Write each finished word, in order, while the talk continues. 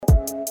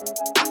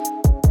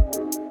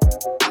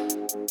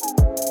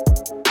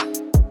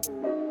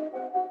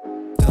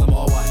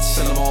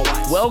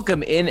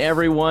Welcome in,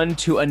 everyone,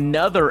 to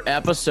another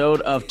episode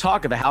of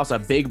Talk of the House, a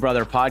Big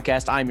Brother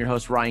podcast. I'm your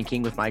host, Ryan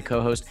King, with my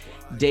co-host,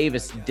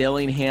 Davis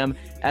Dillingham.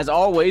 As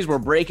always, we're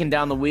breaking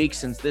down the week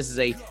since this is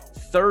a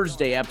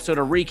Thursday episode,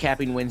 of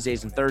recapping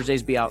Wednesdays and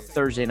Thursdays, be out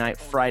Thursday night,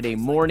 Friday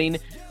morning.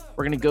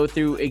 We're going to go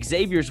through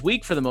Xavier's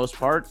week for the most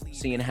part,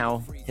 seeing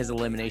how his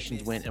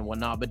eliminations went and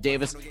whatnot. But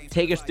Davis,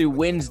 take us through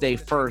Wednesday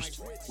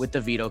first with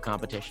the veto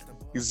competition.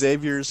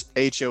 Xavier's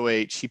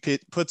HOH. He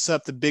puts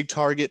up the big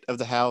target of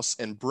the house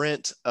and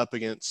Brent up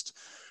against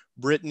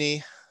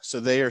Brittany. So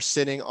they are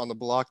sitting on the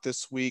block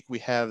this week. We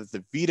have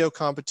the veto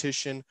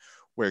competition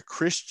where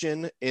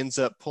Christian ends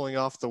up pulling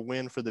off the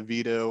win for the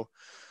veto.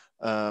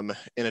 In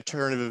a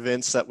turn of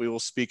events that we will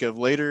speak of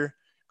later,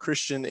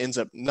 Christian ends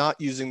up not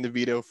using the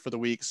veto for the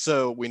week.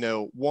 So we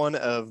know one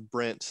of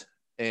Brent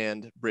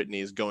and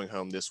Brittany is going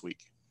home this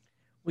week.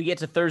 We get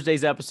to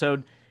Thursday's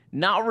episode.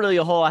 Not really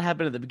a whole lot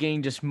happened at the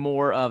beginning, just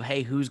more of,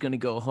 hey, who's going to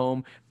go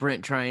home?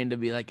 Brent trying to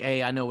be like,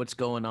 hey, I know what's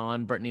going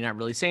on. Brittany not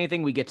really saying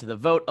anything. We get to the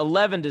vote,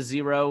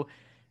 11-0.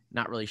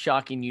 Not really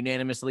shocking.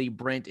 Unanimously,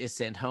 Brent is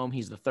sent home.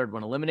 He's the third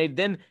one eliminated.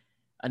 Then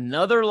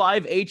another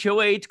live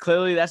HOH.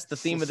 Clearly, that's the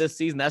theme of this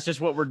season. That's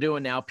just what we're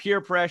doing now. Peer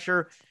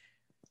pressure.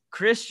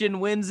 Christian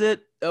wins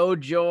it. Oh,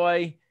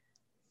 joy.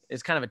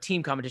 It's kind of a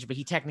team competition, but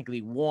he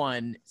technically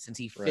won since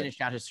he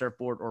finished out his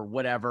surfboard or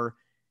whatever.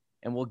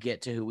 And we'll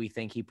get to who we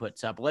think he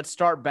puts up. Let's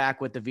start back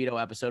with the veto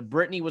episode.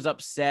 Brittany was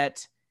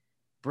upset.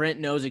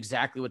 Brent knows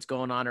exactly what's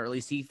going on, or at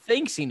least he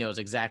thinks he knows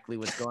exactly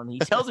what's going on. He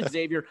tells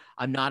Xavier,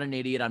 I'm not an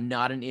idiot. I'm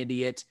not an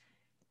idiot.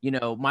 You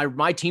know,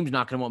 my team's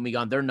not going to want me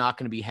gone. They're not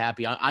going to be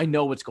happy. I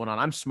know what's going on.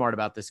 I'm smart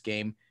about this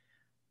game.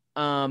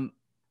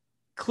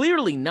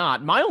 Clearly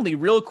not. My only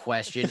real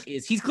question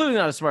is he's clearly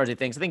not as smart as he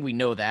thinks. I think we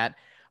know that.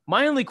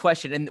 My only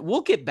question, and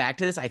we'll get back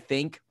to this, I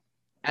think,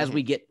 as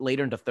we get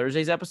later into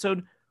Thursday's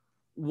episode,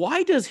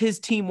 why does his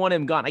team want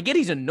him gone? I get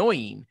he's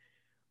annoying,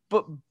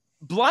 but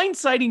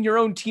blindsiding your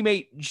own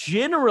teammate,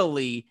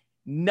 generally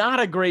not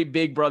a great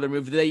Big Brother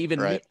move. They even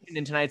mentioned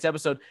in tonight's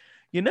episode,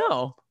 you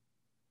know,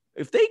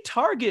 if they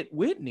target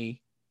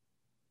Whitney,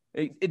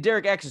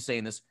 Derek X is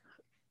saying this,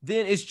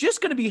 then it's just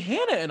going to be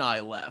Hannah and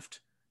I left.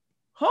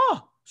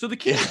 Huh? So the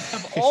Kings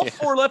have all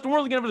four left, and we're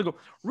only going to go,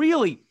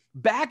 really?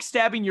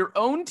 Backstabbing your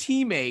own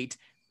teammate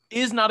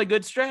is not a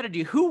good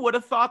strategy. Who would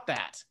have thought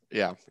that?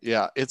 Yeah.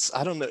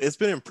 I don't know. It's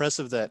been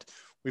impressive that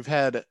we've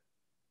had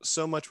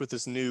so much with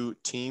this new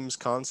teams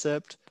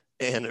concept,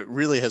 and it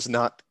really has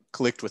not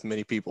clicked with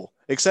many people,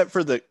 except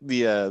for the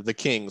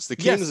Kings. The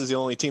Kings is the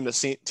only team that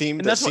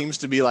seems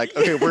to be like,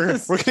 okay, we're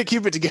gonna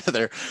keep it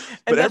together.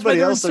 But everybody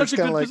else is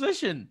kind of like,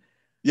 position.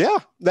 Yeah,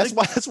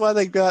 that's why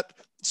they've got.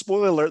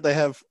 Spoiler alert: they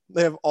have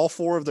all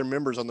four of their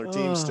members on their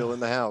team still in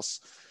the house.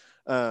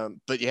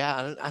 But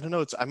yeah, I don't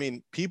know.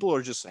 People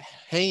are just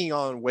hanging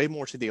on way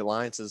more to the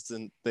alliances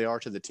than they are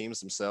to the teams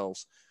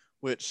themselves,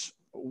 which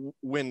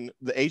when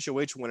the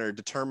HOH winner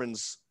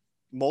determines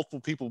multiple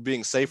people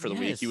being safe for the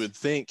week, you would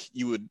think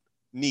you would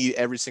need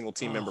every single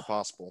team member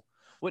possible.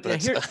 Well,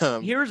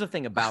 here's the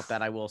thing about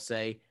that. I will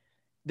say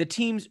the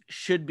teams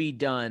should be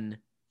done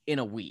in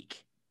a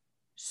week.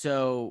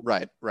 So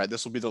right.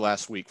 This will be the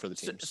last week for the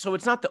teams. So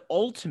it's not the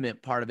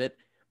ultimate part of it.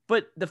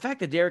 But the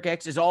fact that Derek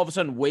X is all of a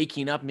sudden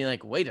waking up and being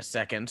like, wait a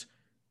second,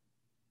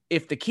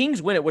 if the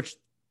Kings win it, which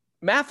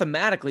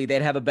mathematically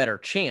they'd have a better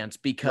chance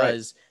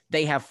because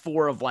they have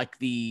four of like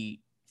the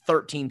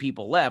 13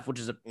 people left, which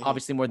is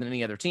obviously more than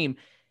any other team.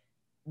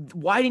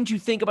 Why didn't you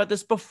think about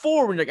this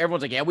before? When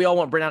everyone's like, yeah, we all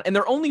want Brent out. And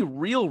their only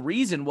real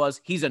reason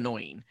was he's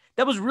annoying.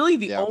 That was really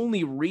the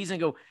only reason.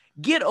 Go,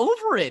 get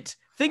over it.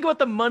 Think about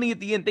the money at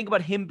the end. Think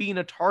about him being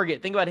a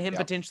target. Think about him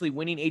potentially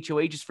winning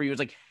HOHs for you. It's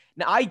like,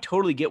 now, I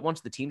totally get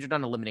once the teams are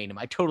done eliminating him.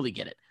 I totally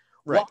get it.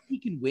 While he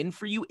can win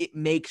for you, it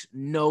makes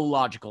no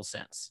logical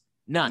sense.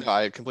 None. No,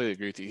 I completely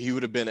agree with you. He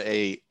would have been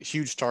a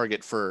huge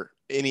target for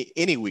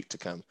any week to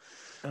come.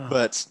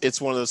 But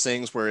it's one of those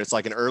things where it's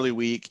like an early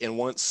week, and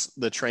once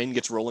the train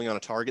gets rolling on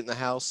a target in the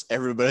house,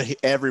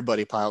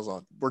 everybody piles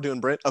on. We're doing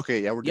Brent.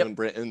 Okay, yeah, we're doing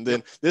Brent. And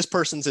then this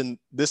person's in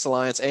this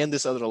alliance and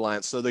this other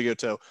alliance. So they go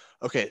to,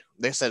 okay,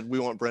 they said we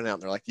want Brent out.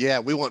 And they're like, yeah,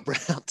 we want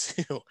Brent out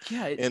too.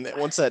 Yeah. And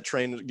once that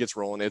train gets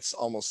rolling, it's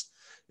almost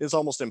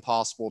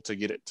impossible to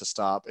get it to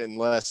stop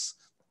unless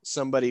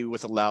somebody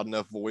with a loud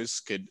enough voice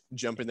could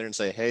jump in there and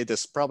say, hey,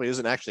 this probably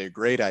isn't actually a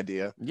great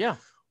idea. Yeah.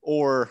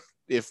 Or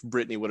if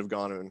Brittany would have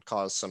gone and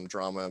caused some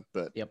drama,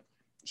 but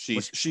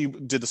she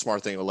did the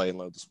smart thing to lay and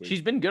low this week.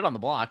 She's been good on the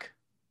block.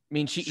 I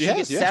mean, she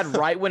gets sad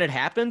right when it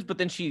happens, but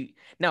then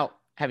now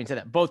having said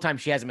that, both times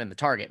she hasn't been the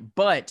target,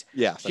 but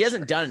she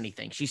hasn't done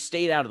anything. She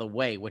stayed out of the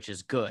way, which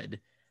is good.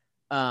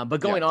 But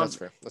going on,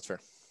 that's fair.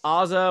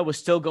 Azah was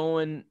still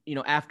going,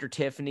 after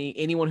Tiffany.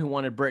 Anyone who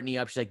wanted Brittany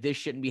up, she's like, this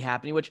shouldn't be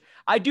happening, which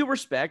I do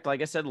respect.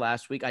 Like I said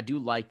last week, I do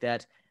like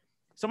that.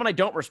 Someone I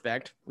don't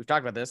respect, we've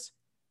talked about this,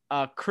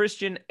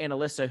 Christian and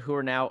Alyssa, who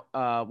are now,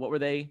 what were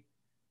they?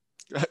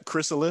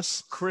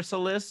 Chrysalis.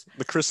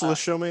 The Chrysalis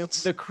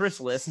showmance. The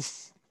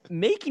Chrysalis.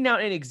 Making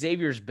out in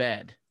Xavier's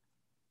bed.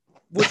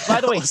 Which,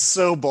 by the way, was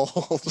so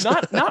bold.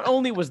 not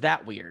only was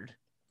that weird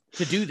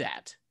to do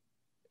that,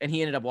 and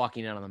he ended up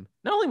walking in on them.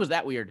 Not only was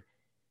that weird,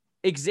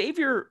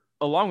 Xavier,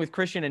 along with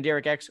Christian and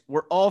Derek X,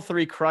 were all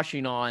three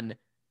crushing on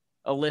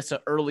Alyssa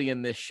early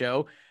in this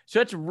show. So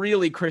that's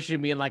really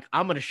Christian being like,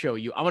 I'm going to show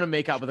you. I'm going to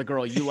make out with a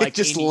girl you like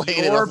just in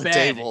laying your it on bed. the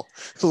table.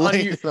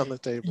 Laying it on the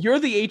table. You're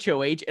the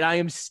HOH, and I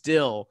am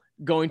still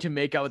going to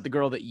make out with the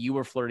girl that you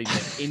were flirting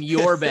with in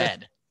your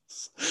bed.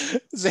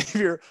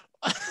 Xavier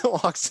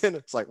walks in.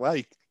 It's like, wow,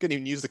 you couldn't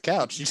even use the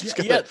couch. You just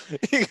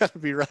you got to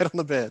be right on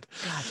the bed.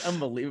 Gosh,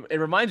 unbelievable. It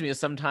reminds me of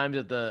sometimes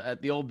at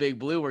the old Big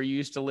Blue where you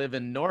used to live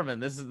in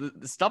Norman. This is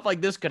the stuff like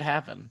this could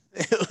happen.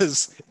 It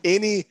was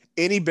any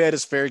bed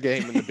is fair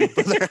game in the Big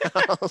Brother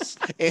house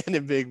and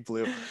in Big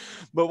Blue.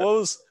 But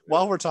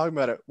while we're talking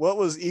about it, what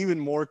was even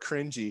more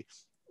cringy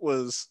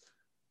was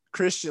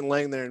Christian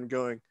laying there and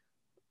going,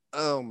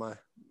 oh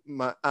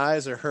my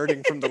eyes are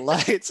hurting from the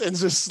lights, and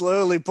just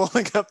slowly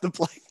pulling up the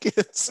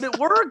blankets. But it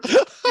worked.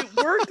 It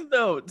worked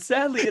though.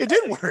 Sadly, it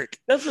did work.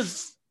 That's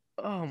what's.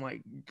 Oh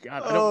my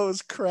God. It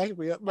was cracking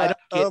me up. My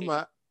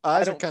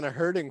eyes are kind of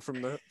hurting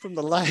from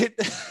the light.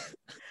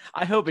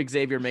 I hope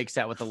Xavier makes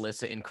out with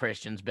Alyssa in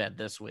Christian's bed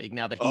this week.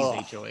 Now that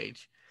he's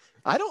HOH.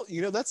 I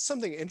don't. That's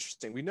something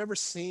interesting. We've never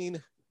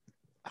seen.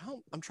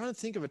 I'm trying to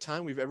think of a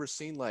time we've ever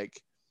seen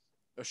like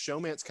a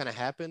showmance kind of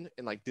happen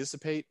and like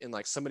dissipate and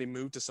like somebody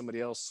move to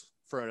somebody else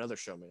for another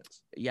showmance.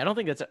 Yeah, I don't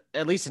think that's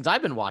at least since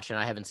I've been watching,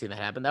 I haven't seen that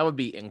happen. That would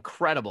be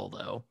incredible,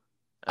 though.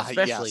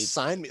 Especially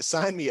sign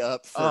me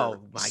up for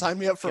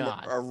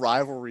God. a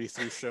rivalry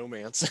through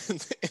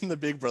showmance in the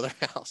Big Brother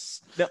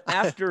house. Now,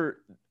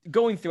 after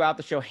going throughout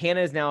the show, Hannah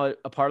is now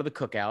a part of the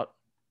cookout,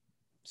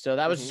 so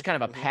that was just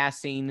kind of a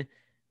passing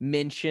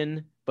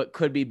mention, but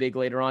could be big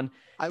later on.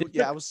 I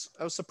was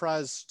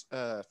surprised.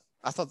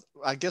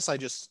 I guess I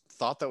just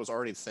thought that was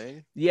already a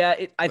thing. Yeah,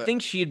 I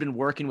think she had been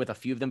working with a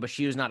few of them, but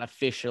she was not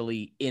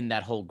officially in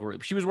that whole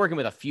group. She was working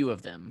with a few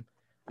of them.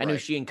 I know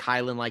she and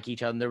Kylan like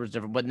each other, and there was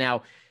different, but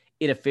now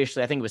it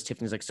officially, I think it was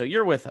Tiffany's like, so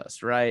you're with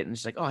us, right? And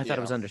she's like, oh, I thought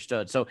it was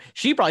understood. So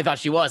she probably thought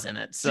she was in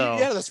it. So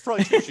yeah, that's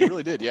probably true. She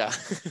really did. Yeah.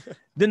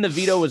 Then the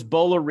veto was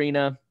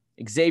Bolarina,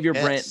 Xavier,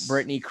 Brent,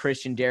 Brittany,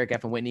 Christian, Derek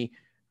F, and Whitney.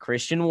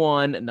 Christian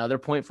won, another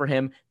point for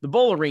him. The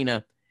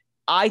Bolarina,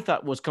 I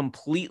thought was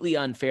completely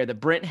unfair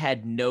that Brent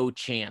had no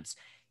chance.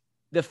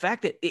 The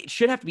fact that it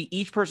should have to be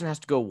each person has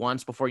to go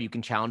once before you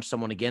can challenge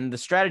someone again. The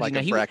strategy, like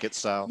a bracket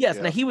style. Yes.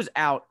 Yeah. Now he was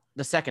out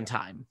the second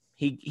time.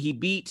 He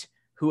beat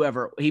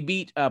whoever. He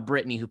beat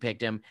Brittany, who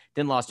picked him,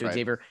 then lost to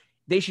Xavier.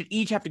 They should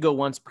each have to go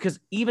once, because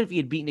even if he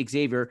had beaten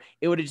Xavier,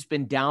 it would have just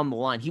been down the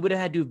line. He would have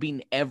had to have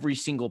beaten every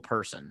single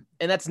person.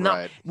 And that's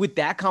not with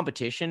that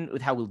competition,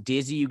 with how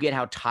dizzy you get,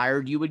 how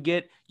tired you would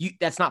get.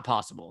 That's not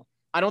possible.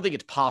 I don't think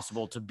it's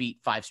possible to beat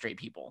 5 straight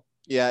people.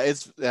 Yeah,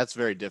 that's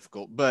very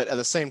difficult. But at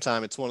the same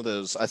time, it's one of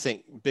those, I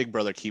think Big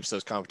Brother keeps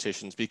those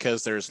competitions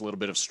because there's a little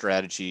bit of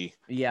strategy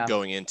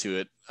going into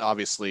it.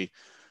 Obviously,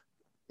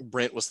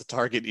 Brent was the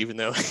target, even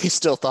though he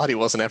still thought he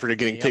wasn't after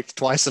getting picked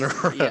twice in a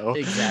row. Yeah,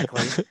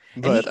 exactly.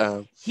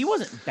 But he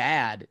wasn't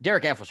bad.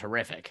 Derek F was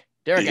horrific.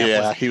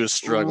 He was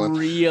struggling.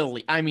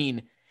 Really. I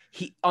mean,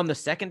 he on the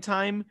second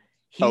time,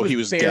 he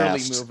was barely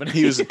gassed. moving.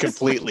 He was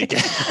completely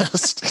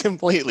gassed.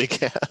 Completely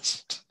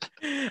gassed.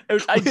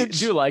 I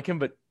do like him,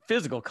 but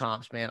physical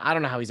comps, man. I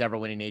don't know how he's ever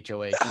winning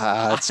HOH.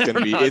 It's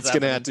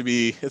gonna have to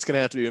be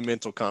a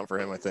mental comp for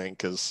him, I think,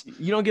 because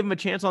you don't give him a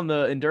chance on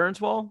the endurance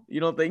wall. You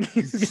don't think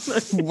he's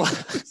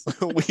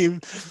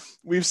gonna...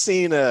 we've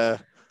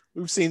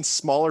seen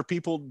smaller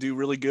people do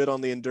really good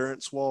on the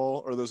endurance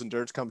wall or those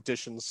endurance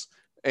competitions,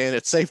 and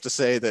it's safe to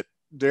say that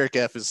Derek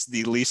F is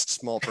the least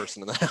small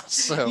person in the house.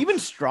 So even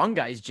strong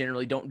guys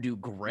generally don't do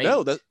great.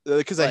 No,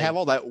 because they have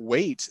all that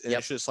weight, and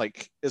it's just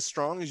like, as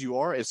strong as you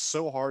are, it's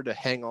so hard to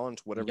hang on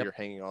to whatever you're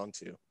hanging on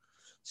to.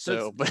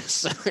 So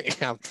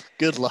yeah,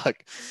 good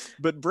luck.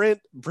 But Brent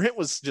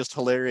was just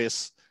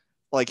hilarious.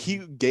 Like, he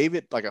gave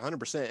it like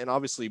 100%, and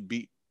obviously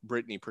beat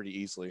Brittany pretty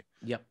easily.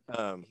 Yep.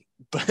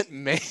 But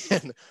man,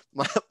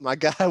 my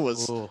guy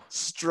was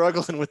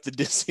struggling with the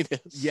dizziness.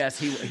 Yes,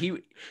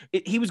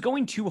 he was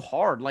going too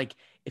hard. Like,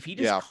 if he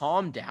just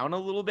calmed down a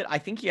little bit, I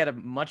think he had a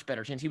much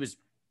better chance. He was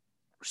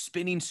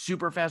spinning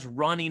super fast,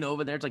 running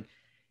over there. It's like,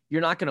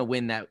 you're not going to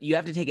win that. You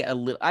have to take it a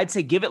little. I'd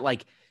say give it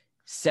like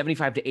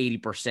 75 to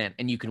 80%,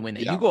 and you can win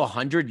that. You go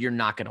 100, you're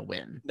not going to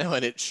win. No,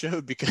 and it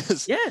showed,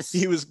 because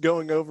he was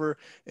going over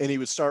and he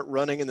would start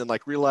running and then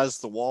like realize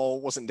the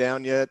wall wasn't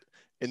down yet.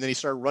 And then he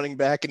started running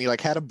back, and he like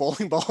had a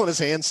bowling ball in his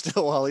hand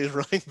still while he was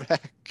running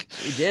back.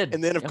 He did.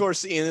 And then of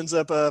course he ends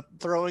up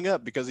throwing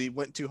up because he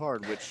went too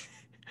hard, which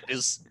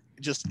is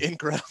just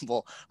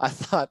incredible. I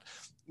thought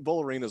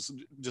Bolarina's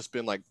just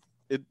been like,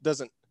 it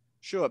doesn't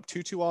show up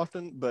too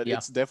often, but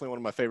it's definitely one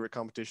of my favorite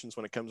competitions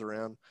when it comes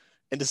around.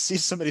 And to see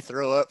somebody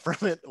throw up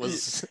from it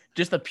was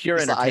just the pure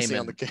entertainment. The icing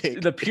on the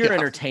cake. The pure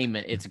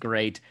entertainment. It's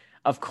great.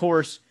 Of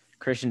course,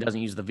 Christian doesn't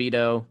use the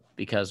veto,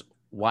 because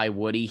why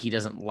would he? He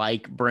doesn't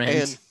like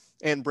Brent.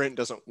 And Brent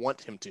doesn't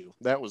want him to.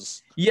 That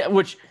was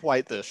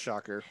quite the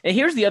shocker. And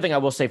here's the other thing I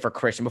will say for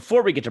Christian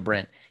before we get to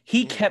Brent.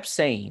 He kept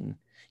saying,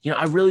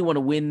 I really want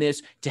to win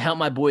this to help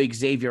my boy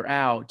Xavier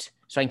out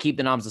so I can keep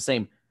the noms the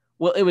same.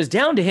 Well, it was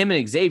down to him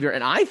and Xavier,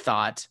 and I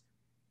thought,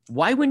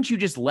 why wouldn't you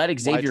just let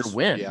Xavier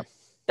win? Yeah.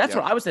 That's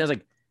what I was saying. I was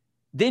like,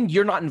 then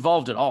you're not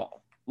involved at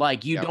all.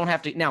 Like, you don't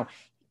have to. Now,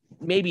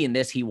 maybe in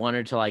this he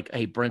wanted to like,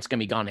 hey, Brent's going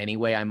to be gone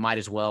anyway. I might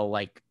as well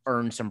like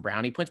earn some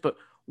brownie points. But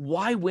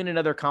why win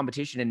another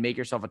competition and make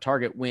yourself a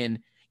target when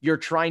you're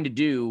going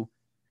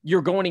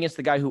against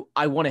the guy who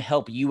I want to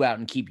help you out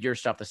and keep your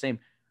stuff the same?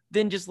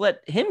 Then just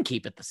let him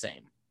keep it the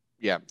same.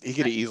 Yeah, he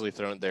could have easily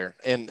thrown it there.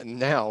 And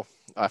now,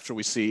 after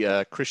we see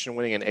Christian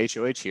winning an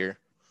HOH here,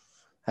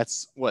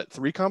 that's what,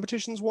 3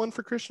 competitions won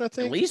for Christian, I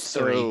think? At least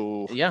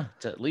 3. Yeah,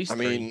 to at least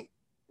 3. I mean,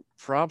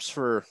 props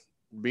for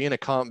being a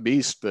comp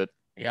beast, but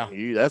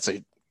that's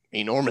a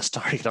enormous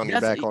target on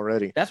your back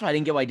already. That's why I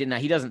didn't get why he did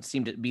not. He doesn't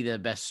seem to be the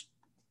best.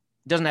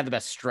 Doesn't have the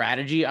best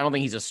strategy. I don't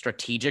think he's a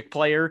strategic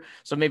player.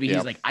 So maybe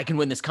he's like, I can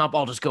win this comp.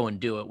 I'll just go and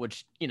do it,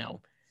 which,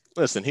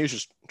 Listen, he was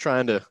just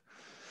trying to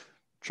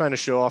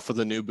show off for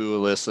the new Boo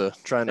Alyssa,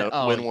 trying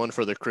to win one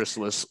for the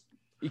Chrysalis.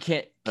 You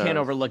can't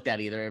overlook that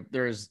either.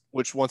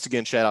 Which, once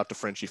again, shout out to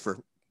Frenchie for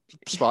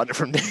spotting it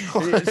from day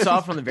one. Saw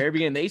from the very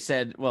beginning. They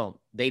said, well,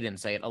 they didn't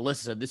say it. Alyssa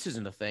said, this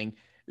isn't a thing.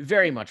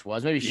 Very much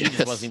was. Maybe she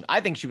just wasn't. I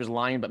think she was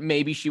lying, but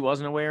maybe she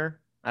wasn't aware.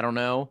 I don't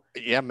know.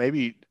 Yeah,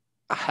 maybe.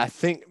 I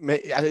think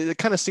it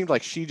kind of seemed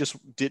like she just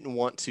didn't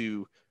want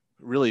to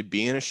really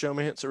be in a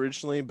showmance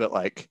originally, but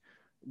like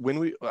when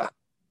we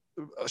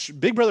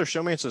Big Brother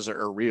showmances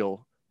are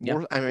real.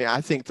 More, I mean,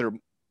 I think they're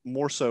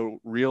more so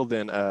real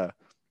than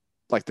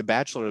like The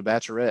Bachelor or The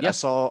Bachelorette. I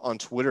saw on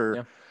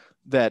Twitter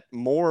that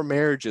more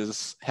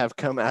marriages have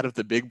come out of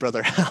the Big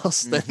Brother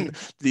house than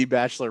the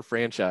Bachelor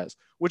franchise,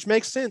 which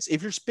makes sense.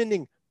 If you're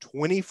spending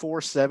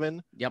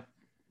 24/7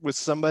 with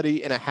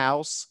somebody in a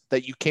house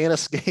that you can't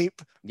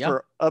escape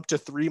for up to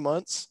 3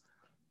 months,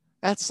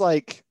 that's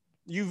like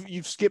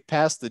you've skipped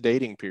past the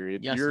dating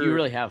period. Yes, you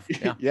really have.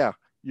 Yeah.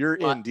 You're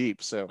in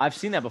deep. So I've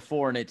seen that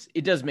before, and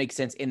it does make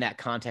sense in that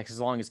context. As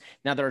long as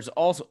now there's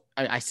also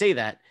I say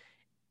that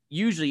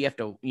usually you have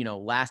to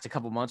last a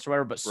couple months or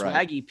whatever. But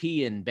Swaggy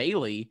P and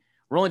Bailey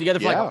were only together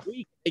for like a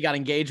week. They got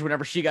engaged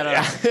whenever she got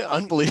out.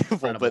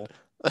 Unbelievable. Incredible.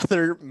 But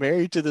they're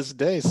married to this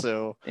day.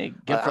 So hey,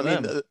 good for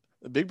them. Mean,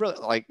 the Big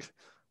Brother, like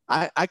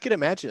I could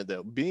imagine it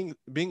though,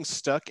 being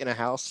stuck in a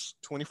house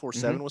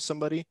 24/7 with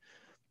somebody,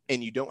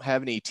 and you don't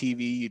have any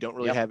TV, you don't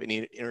really have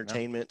any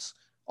entertainment.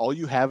 All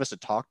you have is to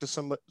talk to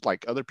somebody,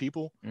 like other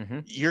people.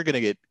 You're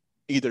gonna get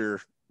either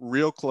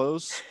real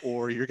close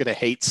or you're gonna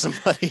hate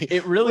somebody.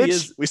 It really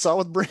is. We saw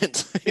with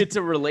Brent. It's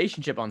a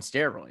relationship on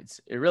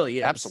steroids. It really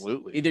is.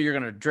 Absolutely. Either you're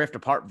gonna drift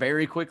apart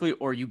very quickly,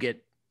 or you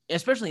get,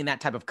 especially in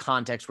that type of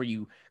context where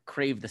you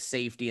crave the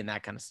safety and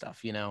that kind of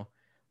stuff.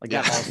 Like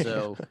that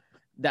also.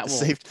 That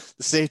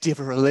the safety of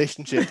a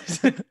relationship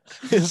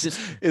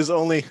is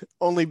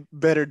only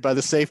bettered by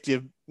the safety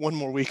of one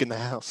more week in the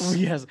house.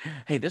 Yes.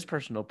 Hey, this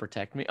person will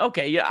protect me.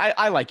 Okay. Yeah.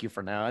 I like you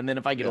for now. And then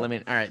if I get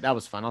eliminated, all right, that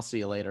was fun. I'll see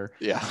you later.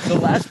 Yeah. The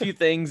last few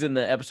things in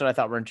the episode I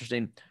thought were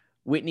interesting.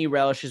 Whitney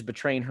relishes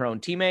betraying her own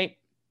teammate.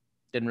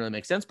 Didn't really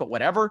make sense, but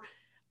whatever.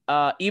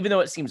 Even though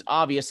it seems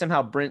obvious,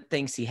 somehow Brent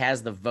thinks he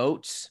has the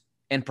votes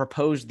and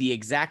proposed the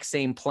exact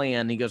same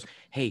plan. He goes,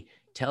 hey,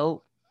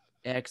 tell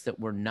X that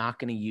we're not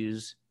going to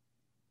use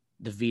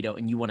the veto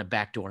and you want to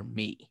backdoor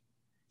me.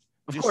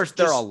 Of course,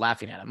 they're all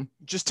laughing at him.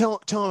 Just tell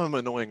him I'm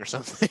annoying or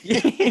something.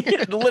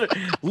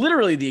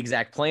 Literally the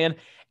exact plan.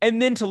 And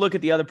then to look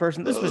at the other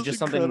person, this was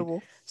just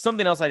incredible.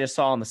 something else I just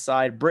saw on the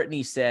side.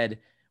 Brittany said,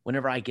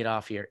 whenever I get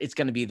off here, it's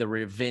going to be the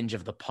revenge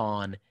of the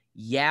pawn.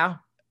 Yeah,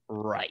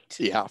 right.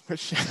 Yeah.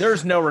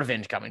 There's no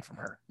revenge coming from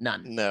her.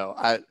 None. No,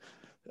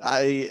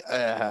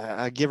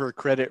 I give her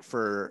credit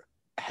for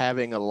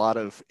having a lot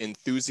of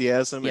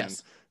enthusiasm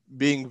and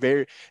being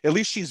at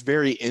least she's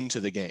very into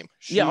the game.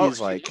 She's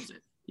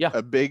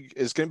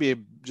is going to be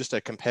just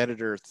a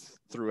competitor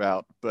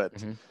throughout, but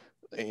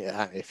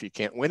if you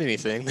can't win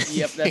anything,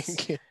 you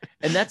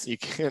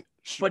can't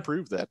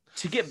prove that.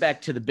 To get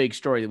back to the big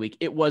story of the week,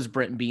 it was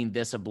Brent being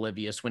this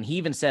oblivious when he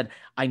even said,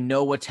 I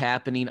know what's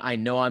happening. I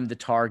know I'm the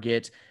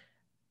target,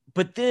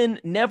 but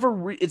then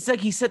it's like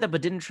he said that,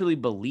 but didn't truly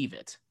believe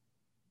it.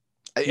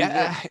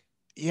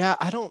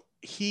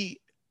 He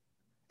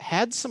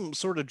had some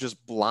sort of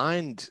just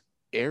blind,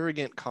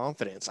 arrogant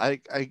confidence. I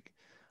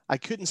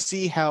couldn't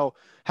see how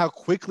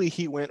quickly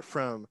he went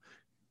from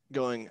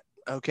going,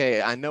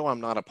 okay, I know I'm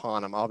not a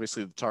pawn, I'm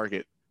obviously the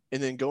target,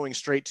 and then going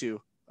straight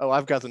to, oh,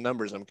 I've got the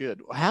numbers, I'm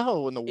good.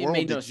 How in the world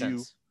did you?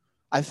 Sense.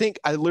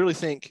 I literally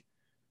think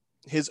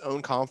his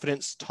own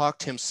confidence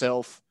talked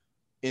himself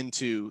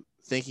into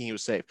thinking he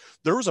was safe.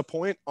 There was a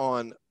point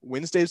on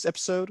Wednesday's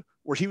episode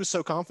where he was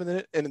so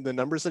confident in the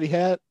numbers that he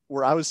had,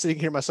 where I was sitting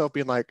here myself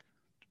being like,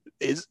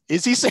 is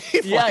he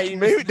safe? Yeah, like,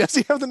 maybe does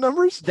he have the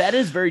numbers? That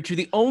is very true.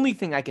 The only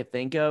thing I could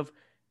think of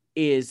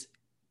is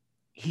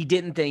he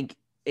didn't think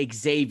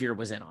Xavier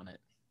was in on it,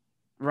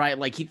 right?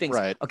 Like he thinks,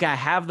 okay, I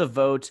have the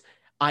votes.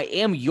 I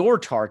am your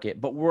target,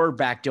 but we're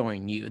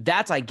backdooring you.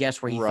 That's, I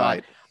guess, where he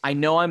thought, I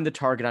know I'm the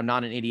target. I'm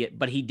not an idiot,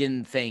 but he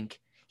didn't think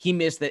he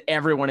missed that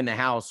everyone in the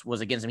house was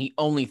against him. He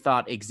only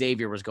thought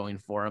Xavier was going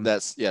for him.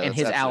 That's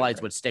his allies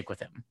right. would stick with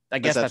him. I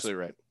guess that's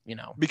absolutely right. You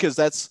know, because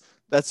that's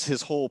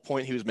his whole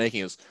point he was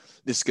making is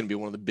this is going to be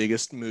one of the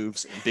biggest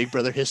moves in Big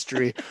Brother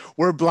history.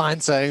 We're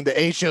blindsiding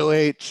the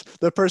HOH,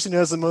 the person who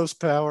has the most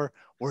power.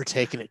 We're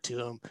taking it to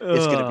him.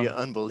 It's going to be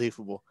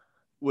unbelievable.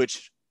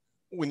 Which,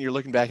 when you're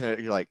looking back at it,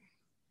 you're like,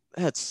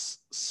 that's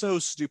so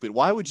stupid.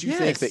 Why would you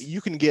think that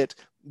you can get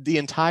the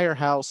entire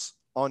house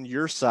on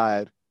your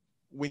side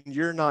when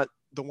you're not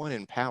the one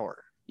in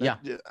power?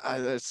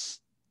 That's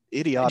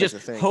idiotic.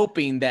 Just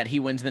hoping that he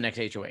wins the next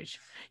HOH.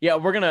 Yeah,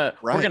 we're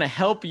gonna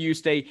help you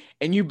stay,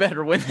 and you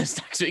better win this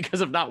next week,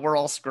 because if not, we're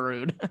all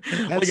screwed.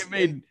 Like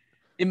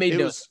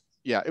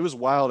it was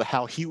wild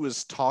how he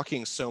was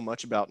talking so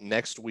much about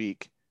next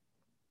week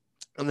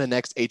and the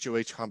next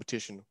HOH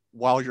competition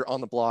while you're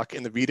on the block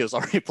and the veto's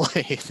already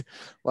played.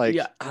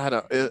 I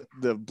don't.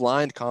 The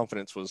blind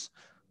confidence was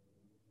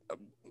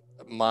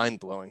mind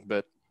blowing.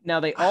 But now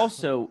they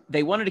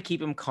wanted to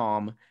keep him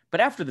calm. But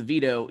after the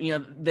veto,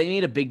 they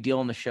made a big deal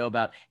on the show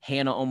about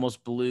Hannah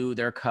almost blew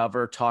their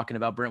cover talking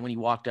about Brent when he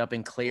walked up,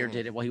 and Claire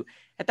did it. Well,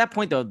 at that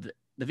point, though,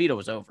 the veto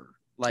was over.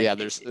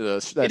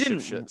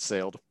 That shit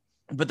sailed.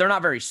 But they're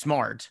not very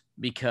smart,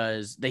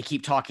 because they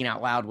keep talking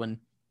out loud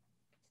when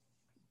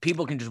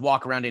people can just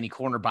walk around any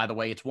corner. By the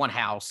way, it's one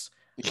house.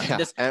 Yeah.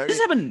 This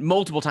happened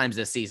multiple times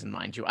this season,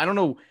 mind you. I don't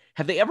know.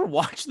 Have they ever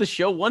watched the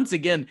show? Once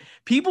again,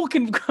 people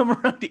can come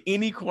around to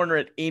any corner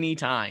at any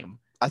time.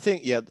 I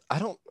think,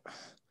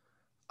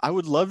 I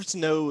would love to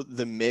know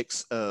the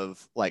mix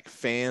of like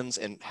fans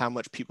and how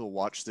much people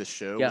watch this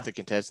show with the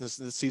contestants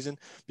this season,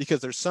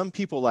 because there's some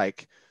people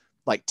like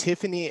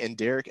Tiffany and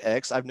Derek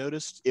X. I've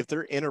noticed if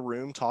they're in a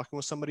room talking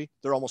with somebody,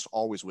 they're almost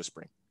always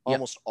whispering,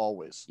 almost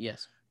always.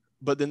 Yes.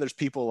 But then there's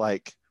people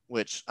like,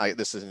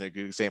 this isn't a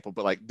good example,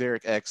 but like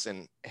Derek X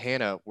and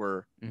Hannah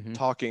were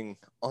talking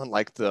on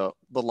like the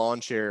lawn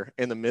chair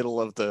in the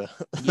middle of the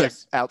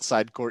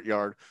outside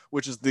courtyard,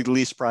 which is the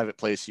least private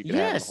place you can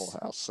have in the whole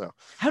house. So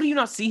how do you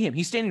not see him?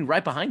 He's standing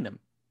right behind them.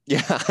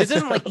 Yeah. It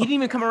isn't like he didn't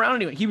even come around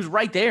anyway. He was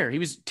right there. He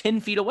was 10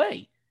 feet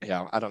away.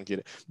 Yeah, I don't get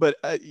it. But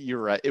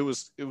you're right. It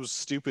was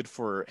stupid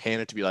for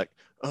Hannah to be like,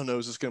 oh no,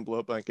 is this going to blow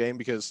up my game?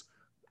 Because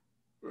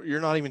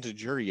you're not even to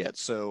jury yet.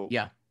 So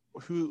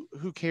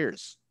who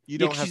cares? You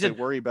don't have to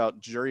worry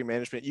about jury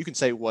management. You can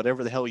say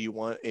whatever the hell you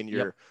want in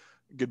your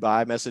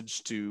goodbye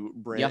message to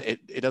Brent.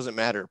 It doesn't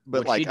matter.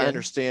 But I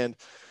understand.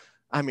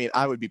 I mean,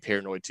 I would be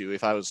paranoid too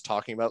if I was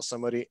talking about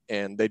somebody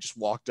and they just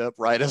walked up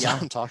right as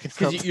I'm talking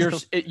about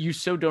them. You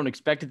so don't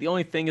expect it. The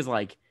only thing is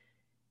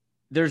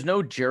there's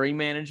no jury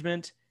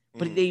management,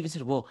 but they even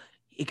said, well,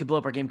 it could blow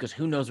up our game because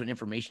who knows what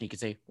information he could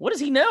say. What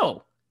does he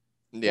know?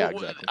 Yeah,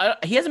 exactly.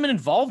 He hasn't been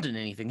involved in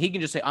anything. He can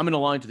just say, I'm going to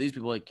lie to these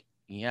people. But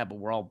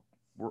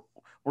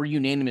we're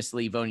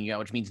unanimously voting you out,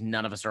 which means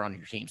none of us are on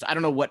your team. So I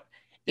don't know what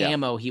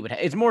ammo he would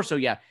have. It's more so,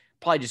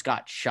 probably just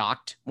got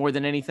shocked more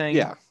than anything.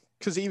 Yeah,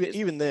 because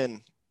even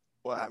then,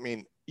 well, I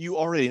mean, you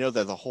already know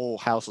that the whole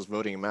house is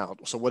voting him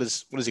out. So what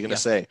is he going to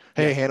say?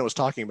 Hey, Hannah was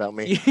talking about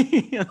me.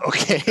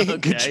 Okay,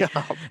 good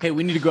job. Hey,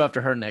 we need to go after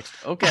her next.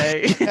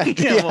 Okay.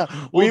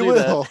 We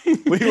will.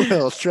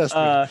 Trust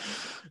me.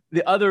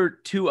 The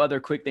two other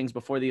quick things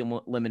before the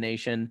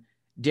elimination.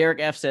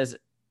 Derek F says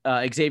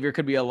Xavier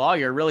could be a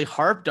lawyer. Really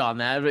harped on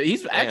that, but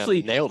he's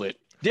actually nailed it.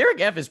 Derek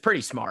F is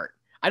pretty smart.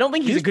 I don't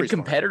think he's a good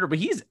competitor, but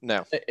he's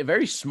a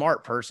very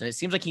smart person. It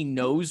seems like he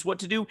knows what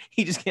to do.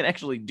 He just can't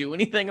actually do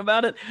anything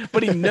about it,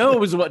 but he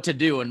knows what to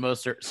do in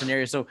most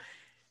scenarios. So,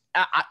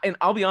 and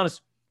I'll be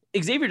honest,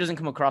 Xavier doesn't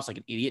come across like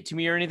an idiot to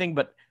me or anything,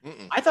 but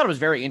I thought it was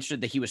very interesting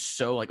that he was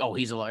so like, oh,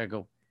 he's a lawyer.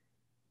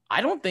 I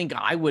don't think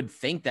I would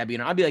think that.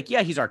 I'd be like,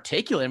 yeah, he's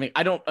articulate. I mean,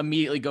 I don't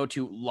immediately go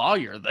to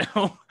lawyer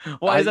though.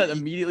 Why is that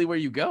immediately where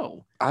you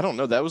go? I don't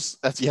know. That's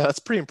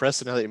pretty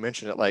impressive now that you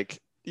mentioned it.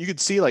 Like you could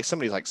see like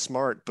somebody's like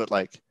smart, but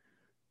like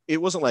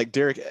it wasn't like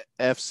Derek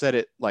F said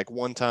it like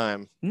one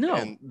time. No.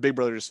 And Big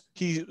Brothers,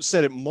 he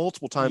said it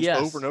multiple times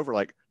over and over.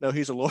 Like, no,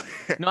 he's a lawyer.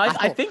 No,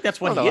 I think that's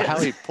what I don't know how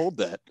he pulled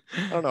that.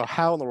 I don't know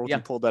how in the world he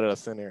pulled that out of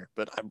thin air.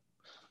 But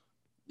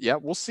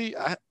we'll see.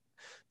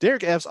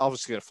 Derek F's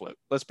obviously going to float.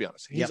 Let's be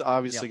honest. He's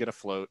obviously going to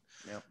float.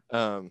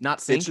 Not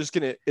sink.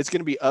 It's going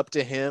to be up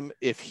to him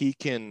if he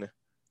can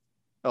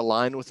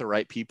align with the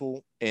right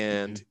people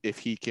and if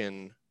he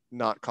can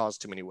not cause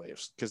too many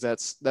waves, because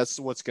that's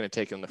what's going to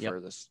take him the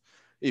furthest.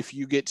 If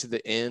you get to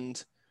the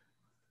end,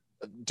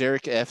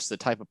 Derek F's the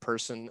type of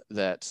person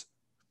that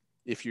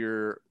if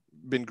you're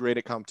been great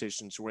at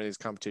competitions, winning these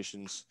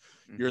competitions,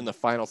 you're in the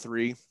final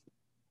three,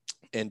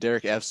 and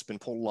Derek F's been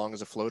pulled along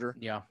as a floater,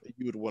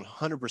 you would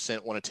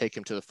 100% want to take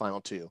him to the final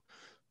two.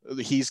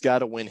 He's got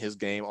to win his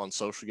game on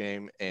social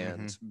game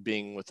and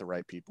being with the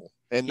right people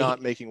and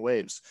not making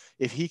waves.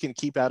 If he can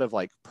keep out of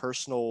like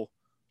personal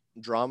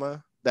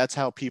drama, that's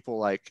how people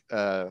like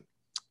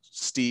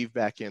Steve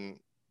back in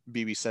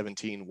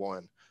BB17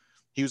 won.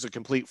 He was a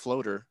complete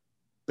floater,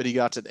 but he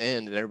got to the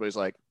end and everybody's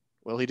like,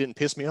 well, he didn't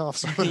piss me off,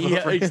 so I'm going to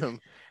vote for him.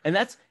 And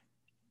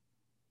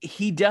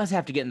he does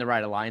have to get in the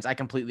right alliance. I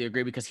completely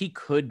agree because he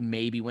could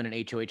maybe win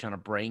an HOH on a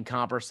brain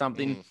comp or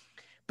something. Mhm.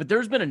 But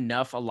there's been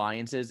enough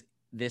alliances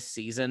this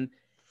season.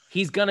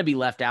 He's going to be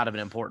left out of an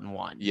important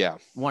one. Yeah.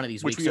 One of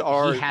these Which weeks. So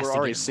we're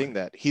already seeing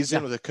that. He's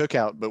in with a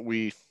cookout, but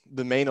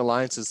the main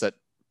alliances that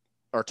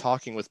are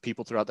talking with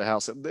people throughout the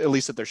house, at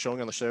least that they're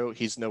showing on the show,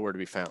 he's nowhere to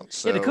be found.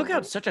 So yeah, the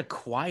cookout's such a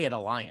quiet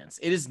alliance.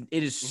 It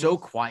is so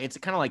quiet. It's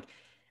kind of like,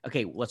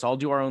 okay, let's all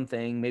do our own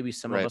thing. Maybe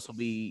some of us will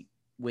be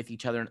with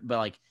each other, but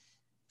like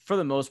for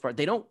the most part,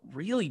 they don't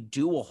really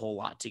do a whole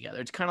lot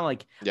together. It's kind of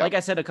like I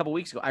said a couple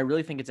weeks ago, I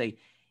really think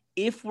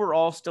if we're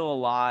all still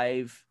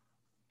alive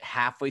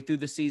halfway through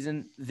the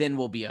season, then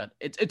we'll be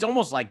it's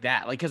almost like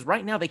that. Like, because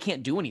right now they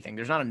can't do anything.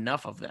 There's not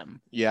enough of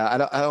them.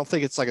 Yeah, I don't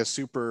think it's like it's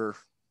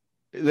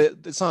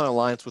not an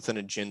alliance with an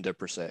agenda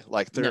per se.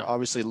 Like they're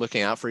obviously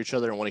looking out for each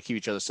other and want to keep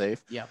each other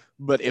safe. Yeah.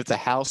 But if the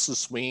house is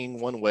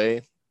swinging one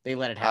way, they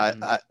let it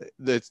happen.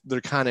 They're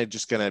kind of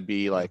just going to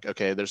be like,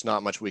 okay, there's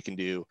not much we can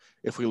do.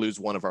 If we lose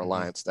one of our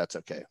alliance, that's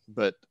okay.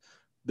 But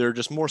they're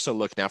just more so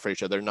looking out for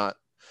each other, not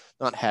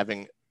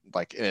having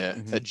like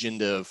an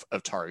agenda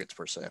of targets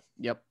per se.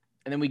 Yep.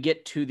 And then we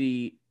get to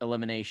the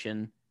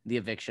elimination, the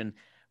eviction.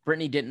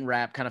 Brittany didn't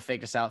rap, kind of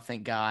faked us out.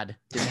 Thank God.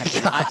 Didn't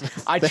have to,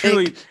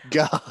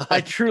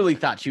 I truly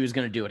thought she was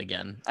going to do it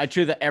again. I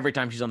truly that every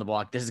time she's on the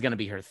block, this is going to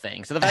be her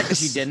thing. So the fact that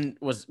she didn't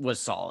was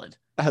solid.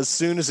 As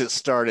soon as it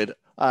started,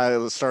 I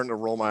was starting to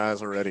roll my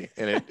eyes already,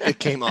 and it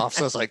came off.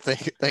 So I was like,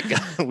 thank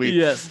God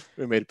we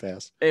made it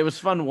past. It was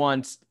fun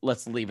once.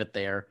 Let's leave it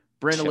there.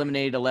 Brent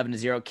eliminated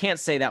 11-0. Can't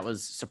say that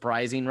was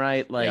surprising,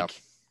 right?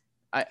 Like,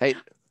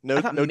 No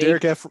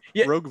Derek F.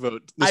 Rogue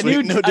vote. I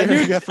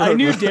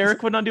knew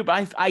Derek would not do,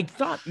 but I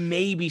thought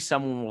maybe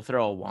someone will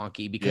throw a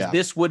wonky because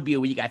this would be a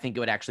week I think it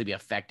would actually be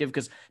effective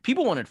because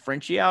people wanted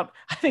Frenchie out.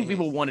 I think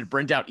people wanted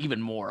Brent out even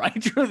more. I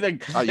truly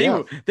think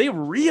they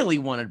really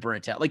wanted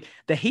Brent out. Like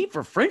the hate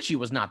for Frenchie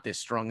was not this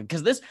strong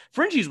because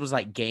Frenchie's was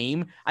like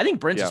game. I think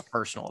Brent's is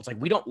personal. It's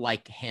like we don't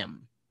like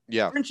him.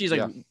 Yeah. Frenchie's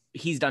like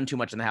he's done too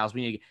much in the house.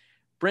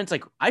 Brent's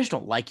like I just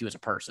don't like you as a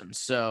person.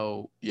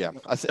 So yeah,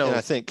 I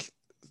think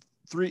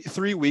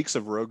 3 weeks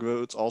of rogue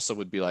votes also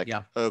would be like,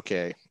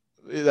 okay,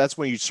 that's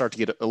when you start to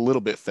get a little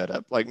bit fed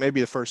up. Like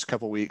maybe the first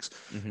couple weeks,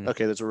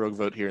 okay, there's a rogue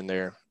vote here and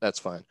there. That's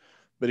fine.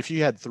 But if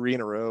you had 3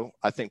 in a row,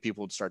 I think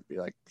people would start to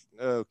be like,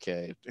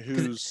 okay,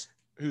 who's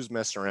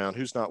messing around?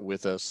 Who's not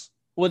with us?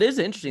 Well, it is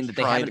interesting that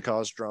they trying to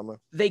cause drama.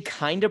 They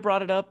kind of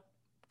brought it up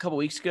a couple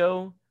weeks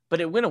ago, but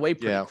it went away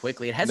pretty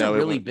quickly. It hasn't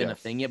really been a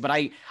thing yet, but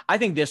I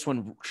think this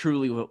one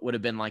truly would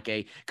have been like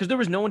because there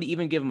was no one to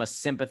even give him a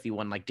sympathy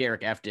one like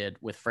Derek F did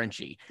with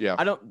Frenchie. Yeah.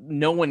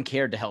 No one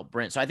cared to help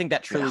Brent. So I think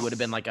that truly would have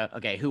been like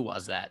okay, who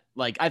was that?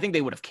 Like, I think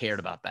they would have cared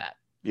about that.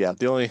 Yeah.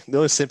 The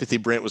only sympathy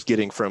Brent was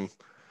getting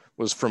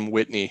was from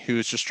Whitney, who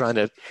was just trying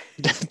to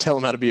tell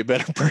him how to be a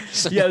better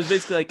person. Yeah. It was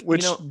basically like,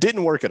 which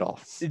didn't work at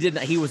all. It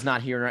didn't. He was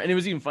not here. And it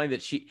was even funny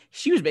that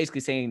she was basically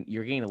saying,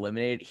 you're getting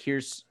eliminated.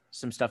 Here's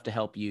some stuff to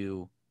help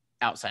you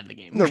outside of the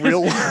game. The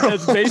real world.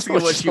 That's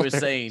basically what she was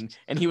saying.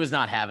 And he was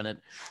not having it.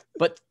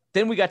 But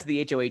then we got to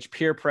the HOH,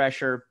 peer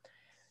pressure,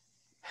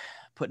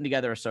 putting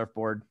together a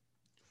surfboard,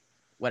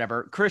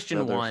 whatever.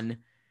 Christian won.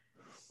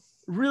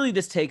 Really,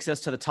 this takes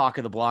us to the talk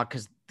of the block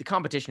because the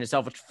competition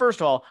itself, which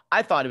first of all,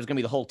 I thought it was going to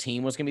be the whole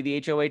team was going to be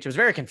the HOH. It was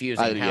very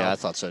confusing. I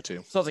thought so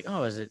too. So I was like,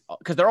 oh, is it?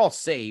 Because they're all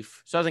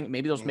safe. So I was like,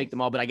 maybe they'll just make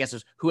them all. But I guess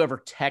it's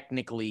whoever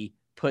technically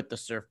put the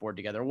surfboard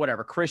together,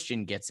 whatever.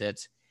 Christian gets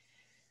it.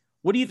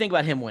 What do you think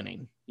about him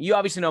winning? You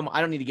obviously know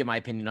I don't need to give my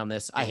opinion on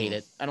this. I hate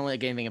it. I don't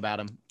like anything about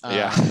him.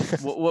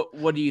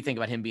 What do you think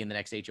about him being the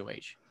next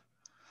HOH?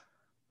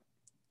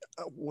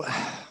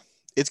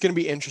 It's going to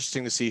be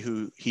interesting to see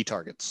who he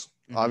targets.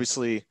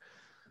 Obviously,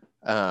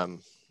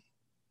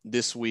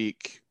 this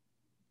week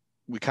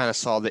we kind of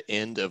saw the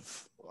end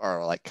of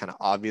our like kind of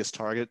obvious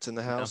targets in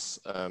the house.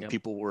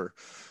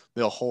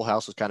 The whole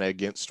house was kind of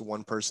against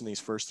one person these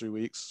first 3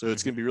 weeks. So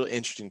it's going to be really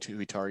interesting to who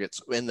he targets.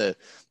 And the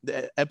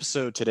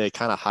episode today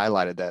kind of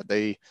highlighted that.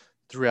 They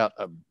threw out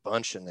a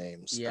bunch of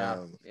names.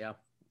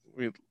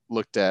 We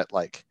looked at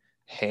like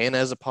Hannah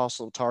as a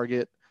possible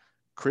target.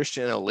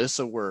 Christian and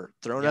Alyssa were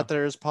thrown out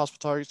there as possible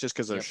targets just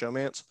because they're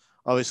showmans.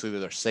 Obviously,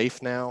 they're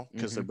safe now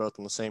because they're both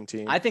on the same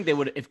team. I think they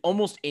would, if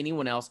almost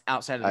anyone else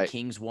outside of the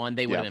Kings won,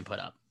 they would have been put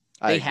up.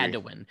 They had to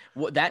win.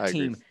 That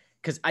team,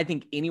 because I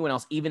think anyone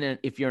else, even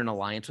if you're in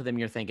alliance with them,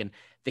 you're thinking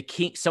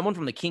someone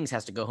from the Kings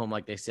has to go home,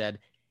 like they said,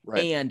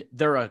 and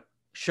they're a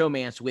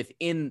showmance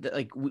within.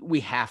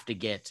 We have to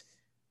get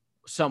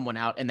someone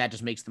out, and that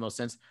just makes the most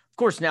sense. Of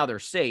course, now they're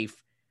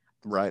safe.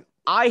 Right.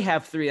 I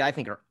have 3 that I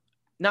think are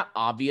not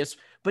obvious,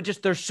 but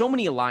just there's so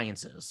many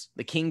alliances.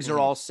 The Kings are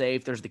all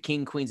safe. There's the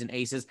King, Queens, and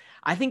Aces.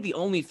 I think the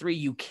only 3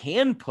 you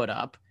can put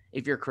up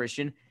if you're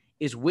Christian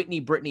is Whitney,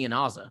 Brittany, and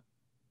Azah.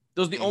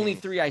 Those are the only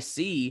 3 I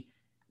see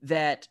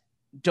that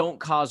don't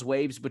cause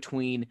waves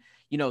between,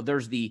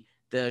 there's the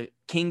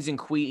Kings and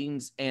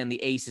Queens and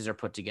the Aces are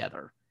put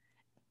together.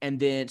 And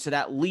then, so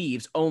that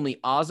leaves only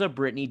Azah,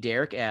 Brittany,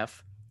 Derek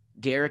F,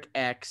 Derek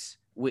X,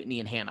 Whitney,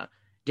 and Hannah.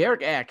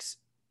 Derek X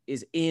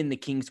is in the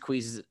Kings,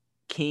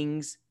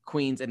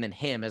 queens, and then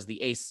him as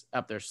the ace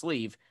up their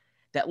sleeve.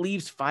 That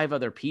leaves 5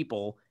 other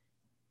people.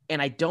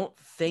 And I don't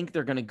think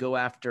they're going to go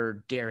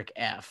after Derek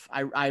F.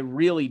 I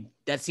really,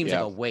 that seems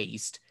like a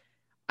waste.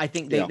 I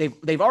think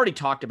they've already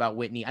talked about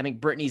Whitney. I think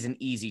Brittany's an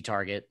easy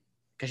target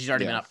because she's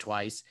already been up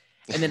twice.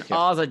 And then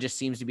Azah just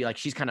seems to be like,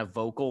 she's kind of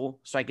vocal.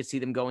 So I could see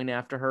them going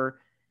after her.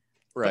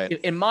 Right.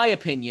 But in my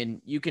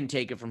opinion, you can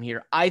take it from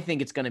here. I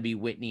think it's going to be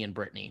Whitney and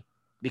Brittany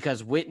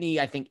because Whitney,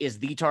 I think, is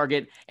the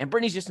target. And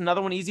Brittany's just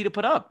another one easy to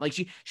put up. Like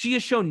she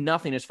has shown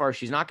nothing as far as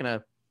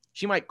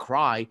she might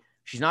cry.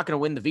 She's not going to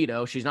win the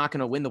veto. She's not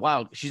going to win the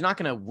wild. She's not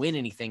going to win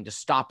anything to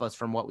stop us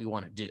from what we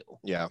want to do.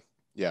 Yeah.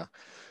 Yeah.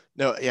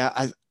 No,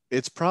 yeah.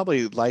 It's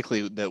probably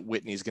likely that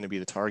Whitney's going to be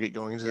the target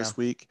going into this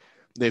week.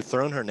 They've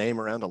thrown her name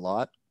around a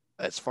lot.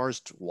 As far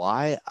as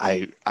why,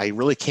 I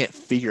really can't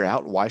figure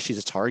out why she's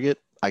a target.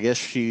 I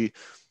guess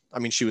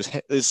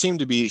it seemed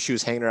to be she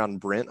was hanging around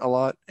Brent a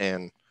lot,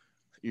 and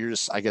you're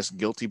just, I guess,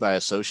 guilty by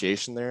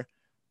association there.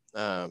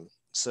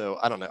 So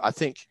I don't know. I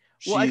think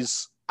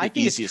she's the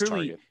easiest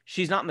target.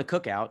 She's not in the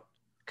cookout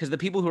because the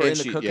people who are in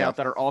the cookout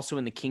that are also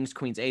in the Kings,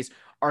 Queens, Ace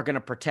are going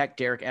to protect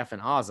Derek F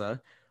and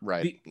Azah.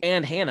 Right.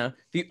 And Hannah.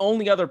 The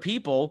only other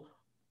people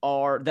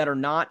that are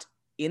not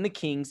in the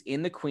Kings,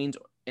 in the Queens,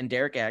 and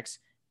Derek X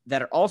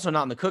that are also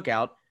not in the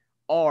cookout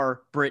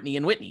are Brittany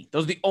and Whitney.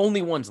 Those are the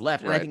only ones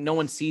left. And I think no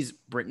one sees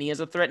Brittany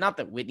as a threat. Not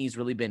that Whitney's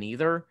really been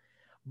either.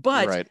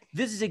 But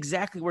this is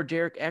exactly where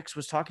Derek X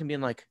was talking,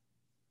 being like,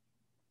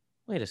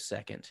 wait a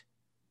second.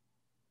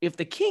 If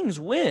the Kings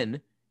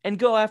win and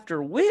go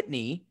after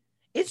Whitney,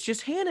 it's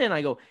just Hannah. And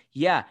I go,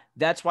 yeah,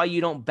 that's why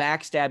you don't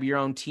backstab your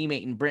own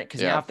teammate and Brent.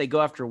 Because now if they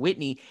go after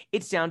Whitney,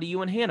 it's down to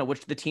you and Hannah,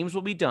 which the teams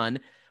will be done.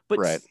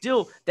 But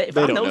still,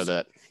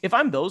 if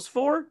I'm those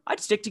 4, I'd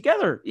stick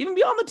together, even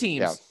beyond the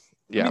teams.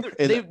 Yeah.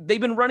 I mean, they've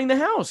been running the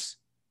house.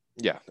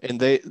 Yeah. And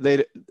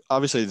they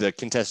obviously the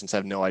contestants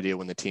have no idea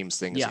when the team's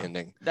thing is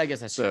ending. I guess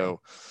that's true.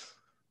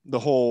 The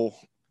whole,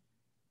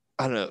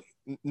 I don't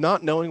know,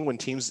 not knowing when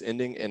teams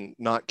ending and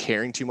not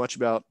caring too much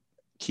about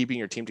keeping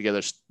your team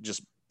together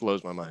just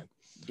blows my mind.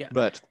 Yeah.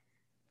 But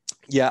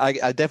yeah, I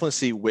definitely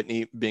see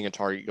Whitney being a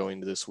target going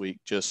into this week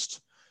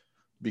just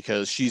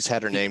because she's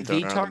had her name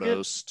thrown around the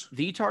most.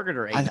 The target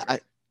or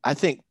I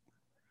think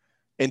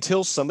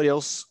until somebody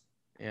else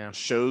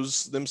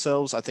shows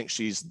themselves, I think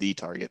she's the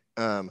target.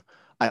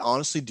 I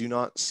honestly do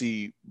not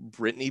see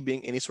Brittany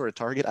being any sort of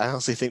target. I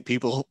honestly think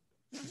people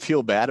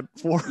feel bad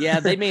for her. Yeah,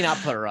 they may not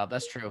put her up.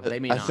 That's true. They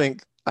may not.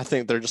 I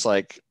think they're just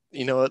like,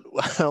 you know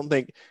what? I don't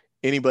think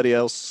anybody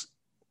else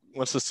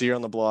wants to see her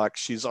on the block.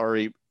 She's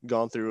already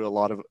gone through a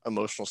lot of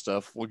emotional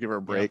stuff. We'll give her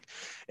a break.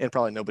 And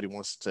probably nobody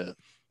wants to,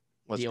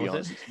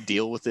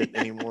 deal with it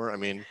anymore. I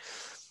mean,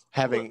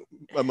 having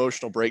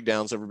emotional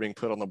breakdowns over being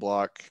put on the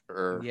block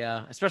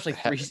especially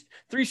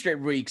three straight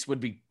weeks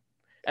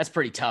that's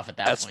pretty tough at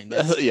that point.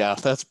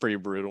 That's pretty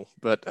brutal.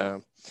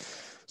 But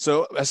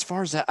so as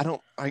far as that,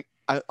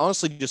 I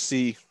honestly just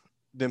see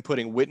them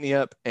putting Whitney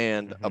up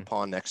and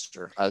upon next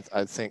year.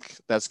 I think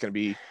that's going to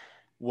be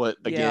what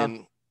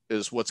again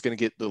is what's going to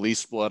get the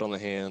least blood on the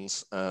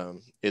hands.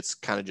 It's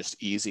kind of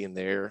just easy in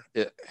there.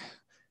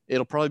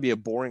 It'll probably be a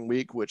boring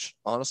week, which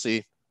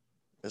honestly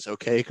is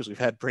okay because we've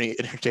had pretty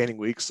entertaining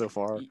weeks so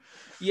far.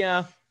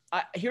 Yeah.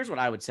 Here's what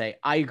I would say.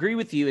 I agree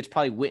with you. It's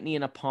probably Whitney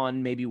and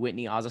upon maybe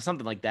Whitney, Azah,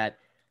 something like that.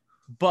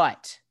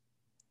 But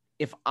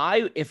if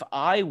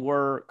I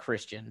were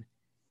Christian,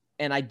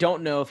 and I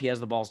don't know if he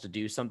has the balls to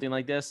do something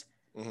like this,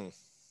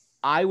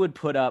 I would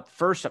put up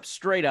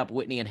straight up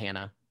Whitney and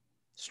Hannah.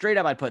 Straight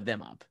up, I'd put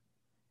them up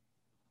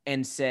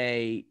and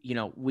say,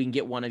 we can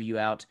get one of you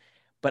out.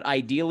 But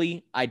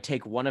ideally, I'd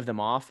take one of them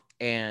off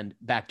and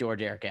backdoor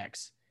Derek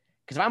X.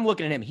 Because if I'm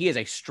looking at him, he is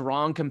a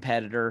strong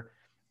competitor.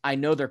 I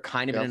know they're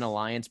kind of in an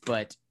alliance,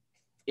 but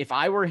if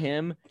I were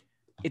him,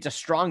 it's a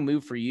strong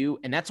move for you.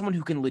 And that's someone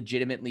who can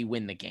legitimately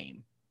win the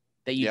game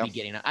that you'd be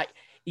getting.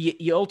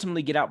 You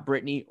ultimately get out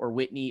Brittany or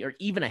Whitney or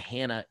even a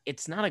Hannah.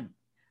 It's not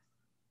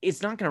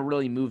going to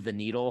really move the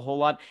needle a whole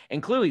lot.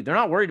 And clearly they're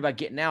not worried about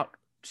getting out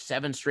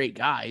 7 straight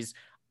guys.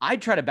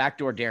 I'd try to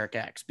backdoor Derek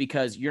X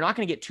because you're not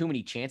going to get too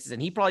many chances.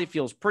 And he probably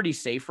feels pretty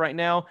safe right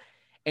now.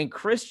 And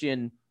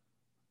Christian,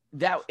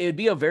 that it would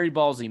be a very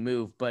ballsy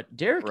move, but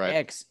Derek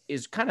X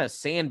is kind of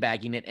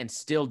sandbagging it and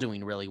still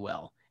doing really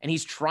well. And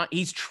he's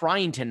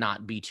trying to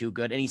not be too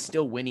good, and he's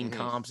still winning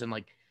comps, and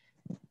like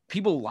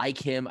people like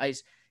him.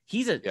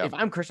 If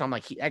I'm Christian, I'm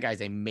like, that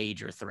guy's a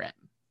major threat.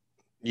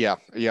 Yeah.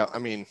 I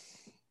mean,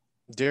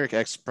 Derek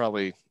X is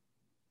probably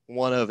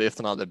one of,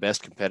 if not the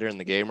best competitor in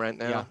the game right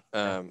now.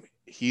 Yeah.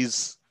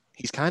 He's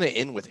kind of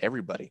in with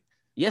everybody.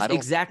 Yes,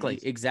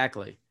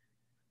 exactly.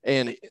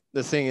 And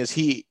the thing is,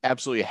 he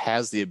absolutely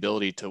has the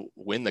ability to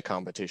win the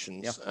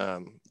competitions. I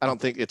don't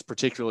think it's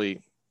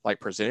particularly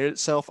presented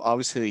itself.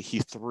 Obviously, he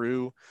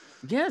threw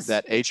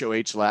that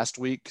HOH last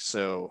week,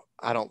 so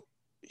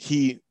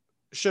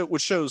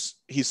which shows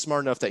he's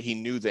smart enough that he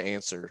knew the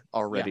answer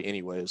already,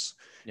 anyways,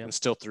 and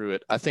still threw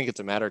it. I think it's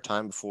a matter of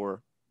time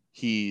before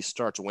he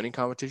starts winning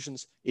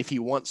competitions if he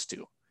wants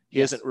to. He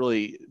hasn't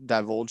really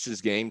divulged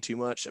his game too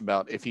much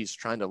about if he's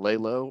trying to lay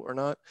low or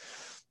not.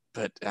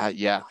 But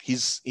yeah,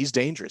 he's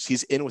dangerous.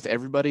 He's in with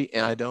everybody,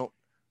 and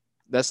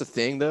that's the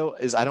thing though,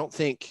 is I don't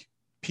think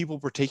people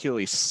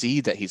particularly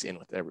see that he's in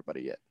with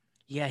everybody yet.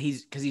 Yeah,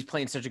 because he's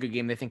playing such a good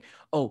game. They think,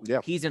 oh, Yeah.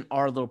 he's in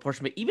our little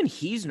portion. But even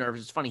he's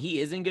nervous. It's funny. He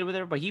isn't good with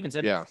everybody. He even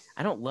said, Yeah.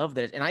 I don't love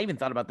that. And I even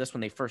thought about this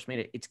when they first made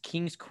it. It's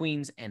kings,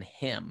 queens, and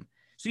him.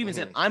 So he even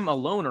said, I'm a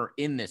loner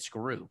in this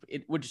group,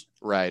 which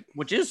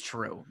is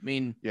true. I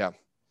mean, yeah,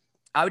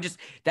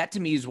 that to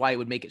me is why it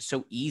would make it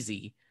so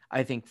easy,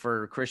 I think,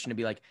 for Christian to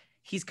be like,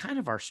 he's kind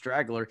of our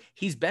straggler.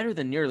 He's better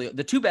than nearly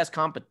the two best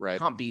comp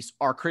beasts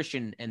are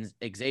Christian and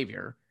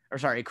Xavier, or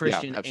sorry,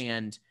 Christian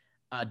and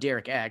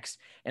Derek X.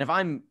 And if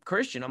I'm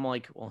Christian, I'm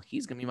like, well,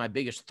 he's going to be my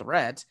biggest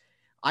threat.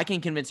 I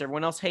can convince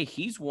everyone else, hey,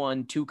 he's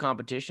won 2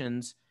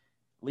 competitions,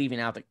 leaving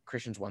out that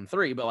Christian's won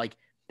 3, but like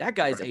that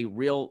guy's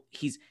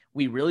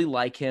we really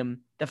like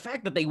him. The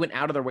fact that they went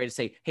out of their way to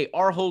say, hey,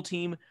 our whole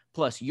team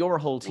plus your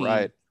whole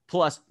team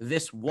plus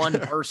this one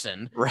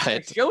person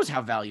it shows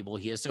how valuable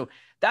he is. So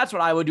that's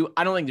what I would do.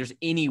 I don't think there's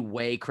any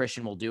way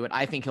Christian will do it.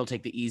 I think he'll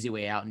take the easy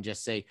way out and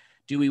just say,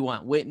 do we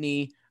want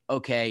Whitney?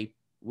 Okay,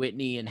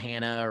 Whitney and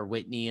Hannah, or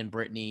Whitney and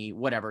Brittany,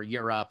 whatever,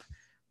 you're up.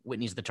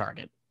 Whitney's the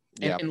target.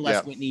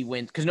 Unless Whitney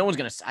wins, because no one's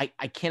going to,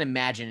 I can't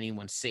imagine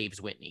anyone saves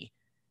Whitney.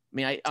 I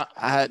mean,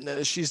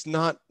 no, she's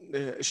not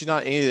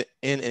in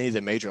any of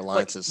the major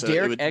alliances. So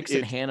Derek X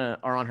and Hannah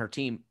are on her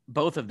team.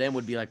 Both of them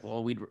would be like,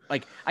 well,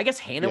 I guess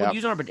Hannah would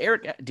use her, but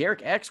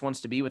Derek X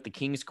wants to be with the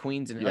Kings,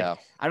 Queens, and I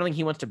don't think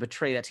he wants to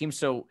betray that team.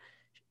 So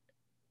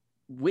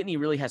Whitney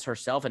really has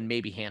herself and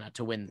maybe Hannah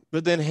to win.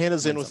 But then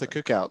Hannah's in with the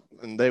cookout,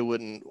 and they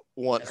wouldn't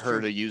want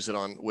her to use it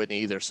on Whitney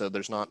either. So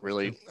there's not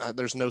really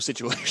there's no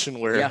situation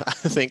where I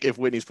think if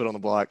Whitney's put on the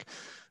block,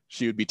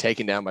 she would be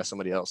taken down by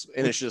somebody else.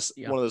 And it's just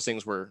one of those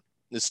things where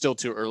it's still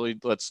too early.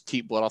 Let's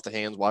keep blood off the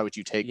hands. Why would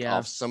you take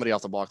off somebody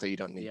off the block that you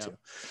don't need to?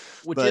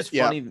 Which is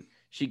funny.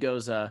 She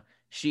goes,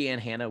 she and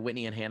Hannah,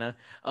 Whitney and Hannah,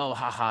 oh,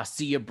 haha,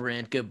 see you,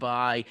 Brent,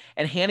 goodbye.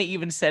 And Hannah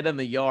even said in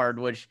the yard,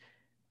 which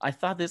I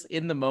thought this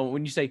in the moment,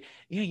 when you say,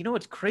 yeah, you know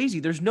what's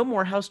crazy? There's no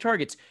more house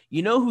targets.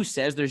 You know who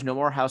says there's no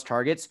more house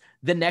targets?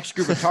 The next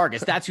group of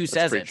targets. That's who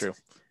says it. True.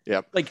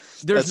 Yeah. Like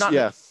that's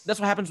what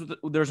happens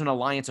with there's an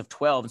alliance of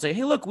 12 and say,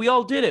 hey, look, we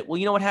all did it. Well,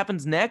 you know what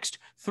happens next?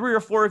 3 or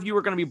 4 of you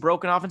are going to be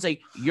broken off and say,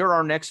 you're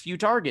our next few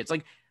targets.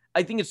 Like,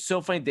 I think it's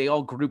so funny. They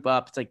all group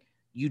up. It's like,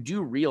 you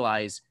do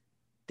realize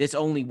this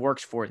only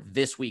works for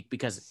this week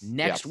because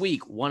next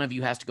week, one of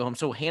you has to go home.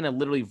 So Hannah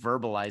literally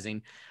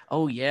verbalizing,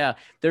 oh yeah,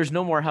 there's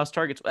no more house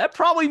targets. That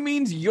probably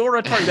means you're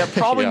a target. That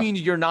probably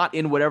means you're not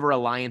in whatever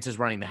alliance is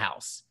running the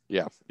house.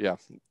 Yeah.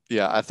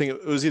 I think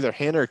it was either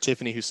Hannah or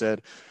Tiffany who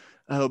said,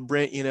 oh,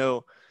 Brent, you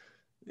know,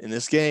 in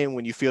this game,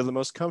 when you feel the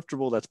most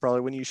comfortable, that's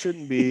probably when you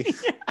shouldn't be.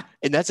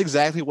 And that's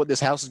exactly what this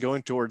house is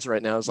going towards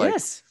right now. It's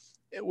like,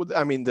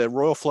 the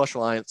Royal Flush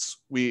Alliance,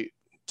 we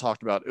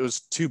talked about, it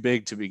was too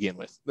big to begin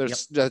with.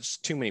 That's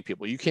too many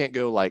people. You can't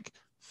go like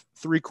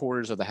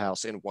 3/4 of the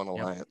house in one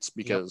alliance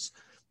because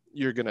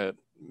you're going to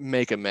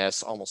make a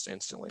mess almost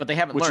instantly. But they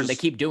haven't learned. They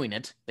keep doing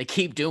it. I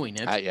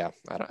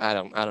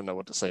don't know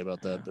what to say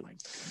about that.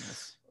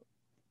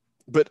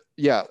 But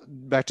yeah,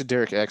 back to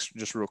Derek X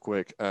just real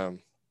quick.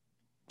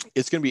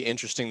 It's going to be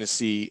interesting to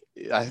see.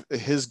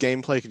 His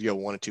gameplay could go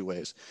one of two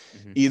ways.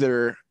 Mm-hmm.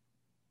 Either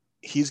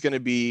he's going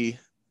to be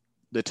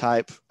the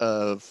type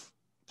of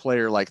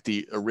player like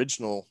the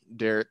original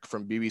Derek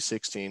from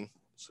BB16.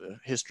 It's a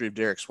history of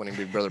Derek's winning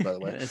Big Brother, by the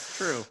way. It's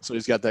true. So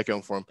he's got that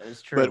going for him. That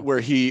is true. But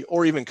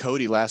or even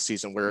Cody last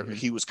season, where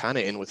he was kind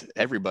of in with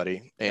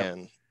everybody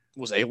and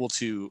was able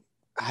to.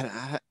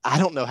 I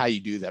don't know how you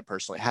do that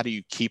personally. How do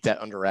you keep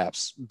that under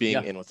wraps,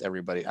 being in with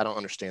everybody? I don't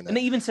understand that. And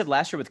they even said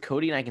last year with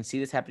Cody, and I can see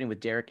this happening with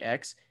Derek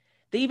X.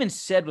 They even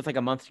said with like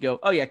a month ago,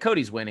 oh yeah,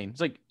 Cody's winning.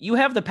 It's like, you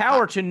have the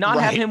power to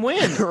not have him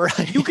win.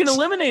 You can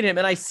eliminate him.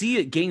 And I see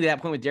it getting to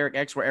that point with Derek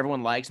X where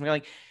everyone likes him. They're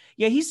like,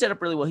 yeah, he's set up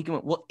really well. He can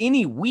win. Well,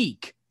 any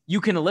week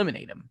you can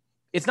eliminate him.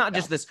 It's not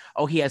just this,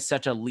 oh, he has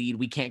such a lead,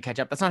 we can't catch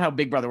up. That's not how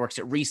Big Brother works.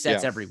 It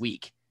resets every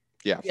week.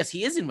 Yeah. Yes,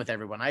 he is in with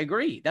everyone. I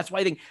agree. That's why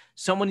I think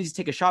someone needs to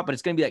take a shot, but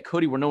it's going to be like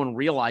Cody where no one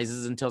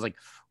realizes until it's like,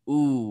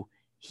 ooh,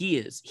 he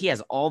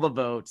has all the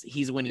votes.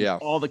 He's winning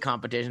all the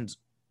competitions.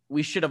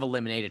 We should have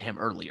eliminated him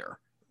earlier.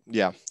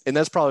 Yeah. And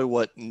that's probably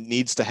what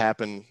needs to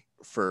happen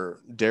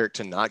for Derek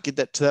to not get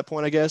that to that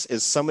point, I guess,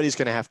 is somebody's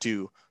going to have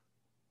to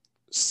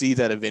see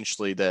that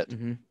eventually that,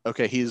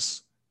 okay,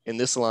 he's in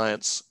this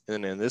alliance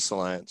and in this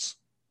alliance.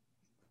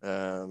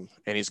 And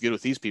he's good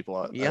with these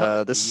people.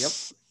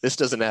 This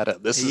doesn't add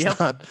up. This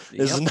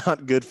is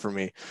not good for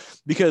me,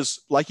 because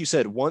like you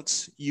said,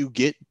 once you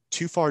get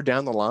too far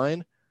down the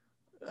line,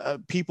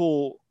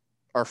 people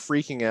are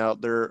freaking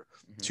out. They're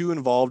too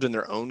involved in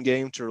their own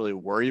game to really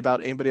worry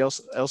about anybody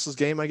else's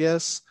game, I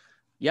guess.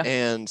 Yeah.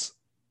 And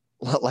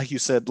like you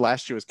said,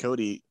 last year with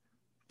Cody,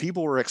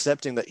 people were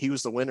accepting that he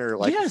was the winner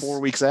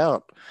 4 weeks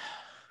out.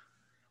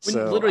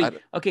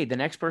 The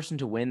next person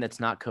to win that's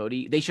not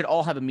Cody, they should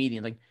all have a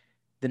meeting. Like,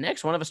 the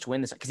next one of us to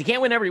win this, because he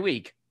can't win every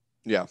week.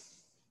 Yeah.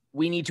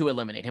 we need to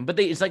eliminate him. But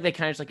it's like they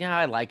kind of just like, yeah,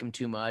 I like him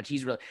too much.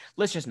 He's really,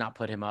 let's just not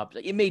put him up.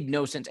 It made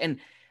no sense. And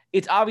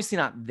it's obviously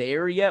not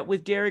there yet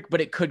with Derek, but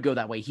it could go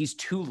that way. He's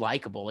too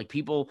likable. Like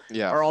people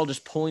are all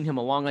just pulling him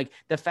along. Like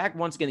the fact,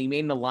 once again, he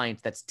made an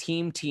alliance that's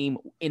team,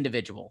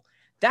 individual.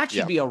 That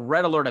should be a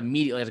red alert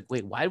immediately. Like,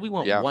 wait, why do we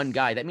want one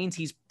guy? That means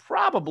he's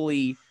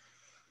probably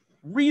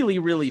really,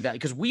 really valuable,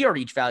 because we are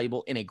each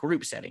valuable in a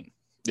group setting.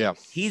 Yeah.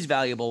 He's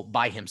valuable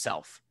by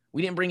himself.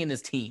 We didn't bring in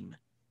this team.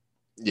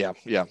 Yeah.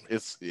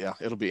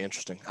 It'll be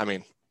interesting. I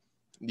mean,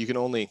 you can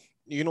only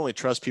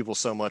trust people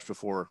so much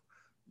before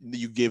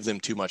you give them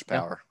too much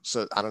power.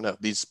 So I don't know.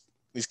 These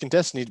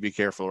contestants need to be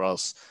careful, or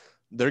else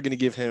they're going to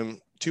give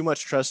him too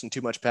much trust and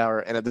too much power.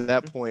 And at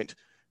that point,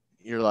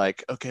 you're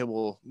like, okay,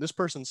 well, this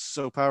person's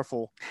so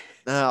powerful.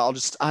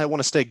 I want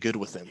to stay good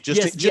with them.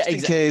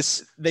 In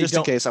case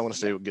I want to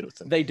stay good with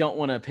them. They don't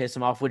want to piss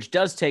him off, which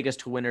does take us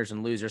to winners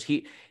and losers.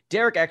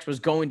 Derek X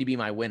was going to be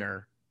my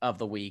winner of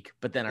the week,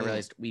 but then I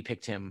realized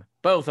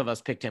both of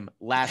us picked him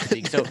last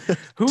week. So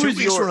who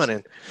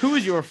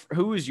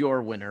is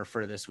your winner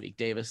for this week,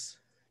 Davis?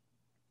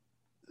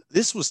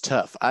 This was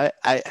tough. I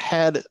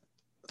had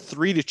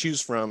 3 to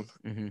choose from,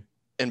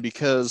 and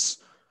because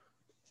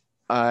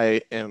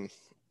I am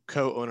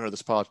co-owner of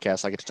this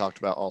podcast, I get to talk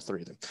about all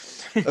 3 of them.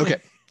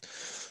 Okay.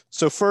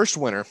 So first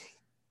winner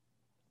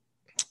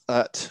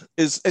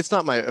it's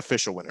not my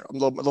official winner.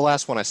 The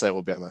last one I say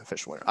will be my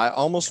official winner. I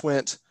almost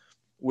went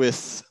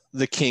with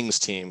the Kings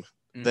team.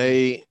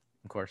 They,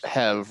 of course,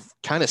 have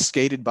kind of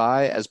skated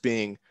by as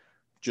being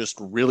just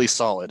really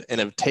solid and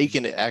have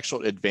taken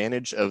actual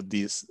advantage of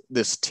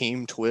this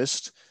team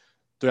twist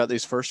throughout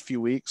these first few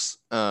weeks.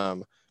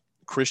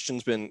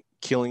 Christian's been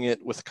killing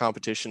it with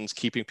competitions,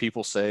 keeping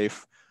people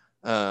safe.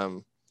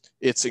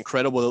 It's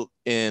incredible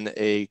in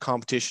a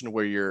competition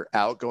where your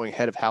outgoing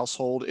head of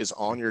household is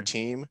on your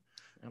team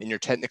and you're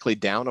technically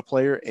down a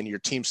player and your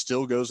team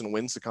still goes and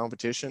wins the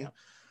competition.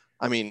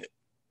 I mean,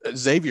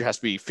 Xavier has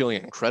to be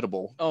feeling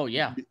incredible. Oh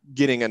yeah.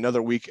 Getting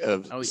another week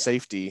of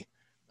safety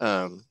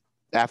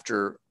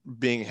after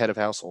being head of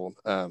household.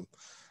 I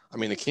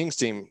mean, the Kings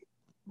team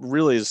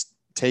really is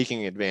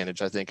taking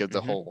advantage, I think, of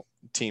the whole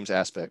team's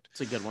aspect.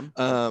 It's a good one.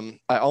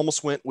 I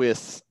almost went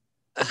with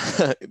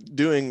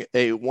doing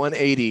a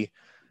 180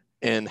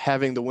 and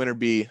having the winner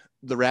be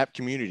the rap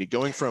community,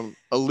 going from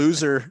a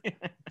loser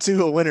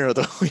to a winner of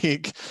the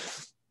week,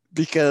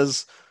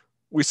 because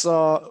we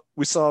saw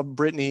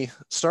Brittany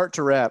start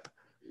to rap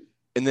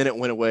and then it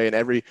went away,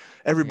 and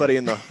everybody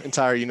in the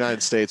entire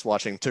United States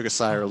watching took a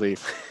sigh of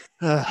relief.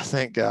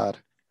 Thank God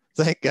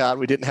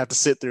we didn't have to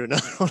sit through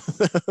another one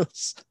of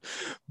those.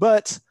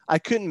 But I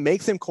couldn't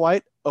make them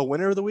quite a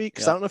winner of the week,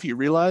 because I don't know if you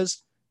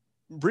realized,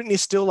 Brittany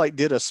still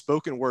did a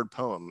spoken word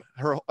poem.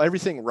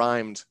 Everything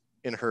rhymed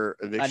in her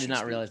eviction. I did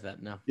not realize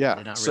that. No. Yeah. I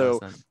did not so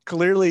realize that.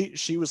 Clearly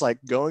she was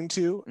going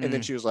to, and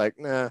then she was like,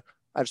 nah,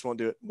 I just won't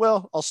do it.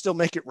 Well, I'll still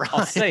make it rhyme.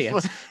 I'll say it.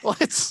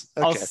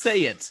 I'll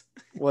say it.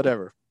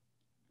 Whatever.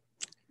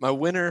 My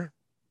winner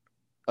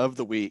of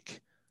the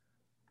week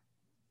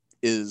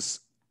is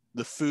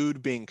the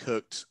food being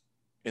cooked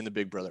in the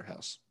Big Brother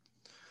house.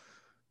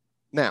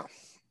 Now,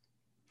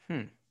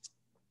 I'm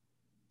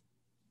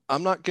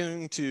not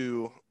going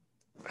to,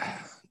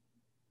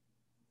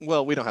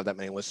 well, we don't have that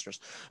many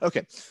listeners.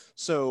 Okay.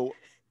 So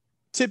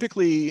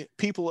typically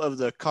people of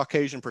the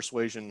Caucasian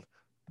persuasion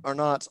are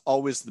not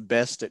always the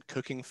best at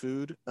cooking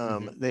food.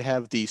 They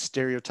have the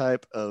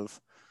stereotype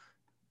of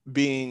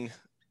being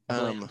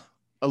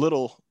a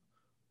little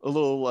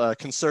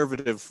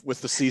conservative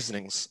with the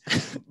seasonings.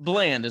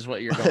 Bland is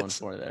what you're going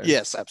for there.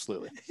 Yes,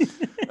 absolutely.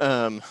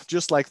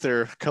 Just like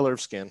their color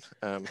of skin.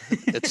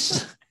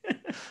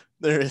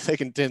 They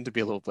can tend to be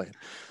a little bland.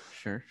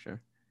 Sure.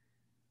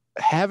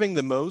 Having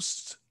the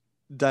most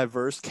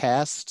diverse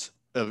cast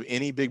of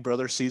any Big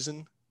Brother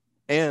season,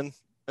 and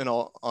in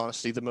all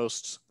honesty, the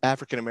most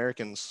African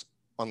Americans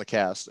on the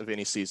cast of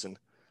any season,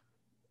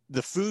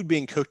 the food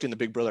being cooked in the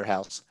Big Brother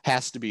house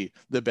has to be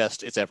the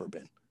best it's ever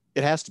been.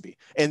 It has to be.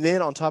 And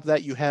then on top of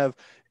that, you have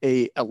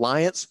a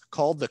alliance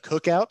called the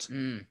Cookout.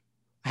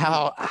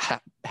 How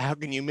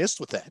can you miss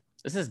with that?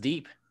 This is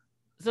deep.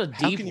 This is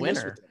a deep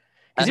winner.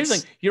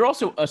 Because you're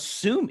also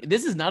assuming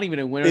this is not even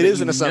a winner. It is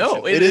an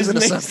assumption. It is an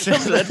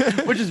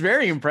assumption, which is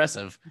very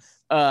impressive.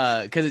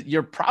 Because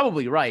you're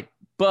probably right,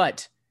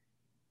 but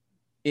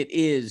it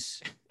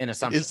is an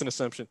assumption. It's an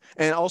assumption,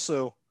 and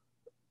also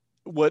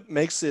what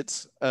makes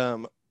it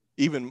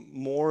even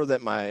more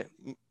that my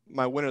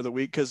winner of the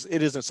week, because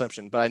it is an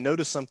assumption, but I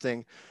noticed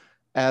something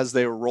as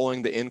they were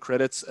rolling the end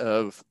credits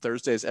of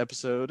Thursday's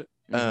episode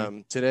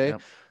today,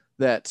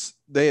 that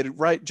they had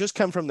just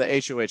come from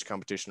the HOH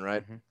competition,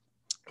 right?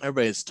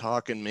 Everybody's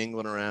talking,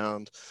 mingling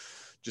around,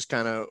 just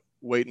kind of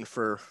waiting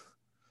for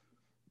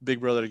Big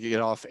Brother to get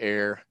off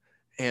air.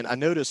 And I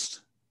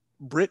noticed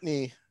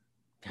Brittany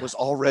was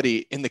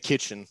already in the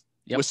kitchen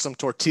with some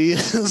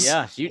tortillas.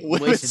 Yeah, she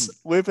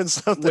whipping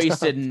something.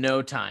 Wasted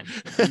no time.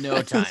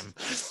 No time.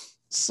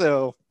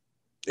 So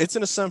it's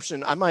an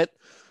assumption. I might,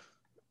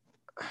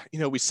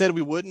 we said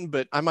we wouldn't,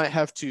 but I might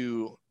have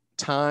to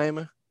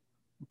time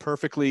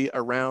perfectly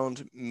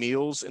around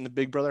meals in the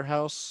Big Brother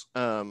house,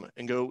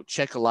 and go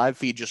check a live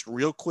feed just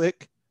real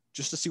quick,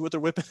 just to see what they're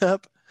whipping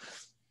up.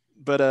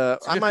 But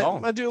It's a I good call.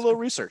 might do a little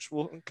research.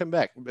 We'll come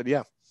back. But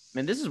yeah,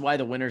 Man, this is why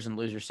the winners and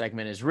losers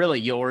segment is really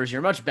yours.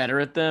 You're much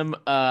better at them.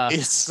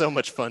 it's so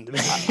much fun to me.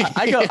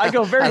 I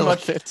go very I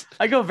much love it.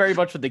 I go very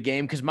much with the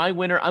game because my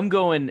winner, I'm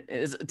going,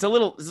 it's a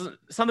little, it's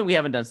something we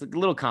haven't done. It's a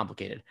little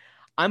complicated.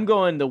 I'm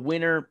going the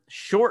winner,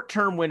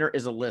 short-term winner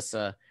is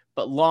Alyssa,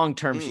 but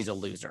long-term she's a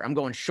loser. I'm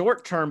going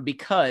short-term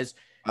because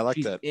I like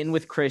she's that. in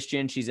with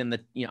Christian. She's in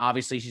the,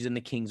 obviously she's in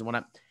the Kings and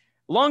whatnot.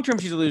 Long-term,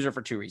 she's a loser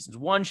for two reasons.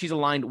 One, she's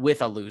aligned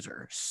with a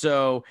loser.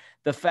 So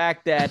the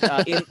fact that,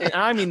 and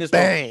I mean this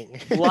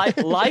Bang.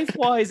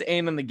 life-wise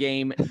and in the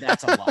game,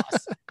 that's a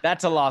loss.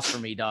 That's a loss for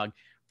me, dog.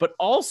 But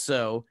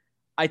also,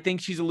 I think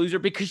she's a loser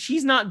because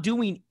she's not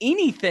doing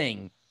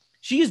anything.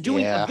 She is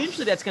doing,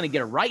 eventually that's going to get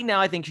her. Right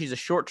now, I think she's a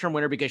short-term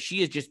winner because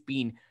she is just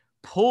being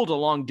pulled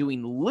along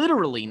doing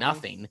literally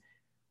nothing.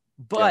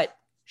 But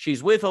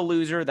she's with a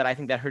loser that I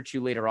think that hurts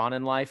you later on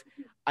in life.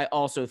 I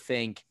also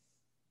think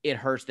it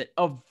hurts that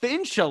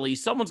eventually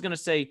someone's going to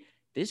say,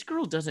 this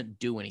girl doesn't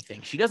do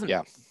anything. She doesn't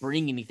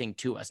bring anything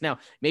to us. Now,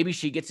 maybe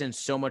she gets in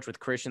so much with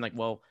Christian, like,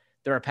 well,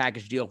 they're a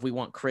package deal. If we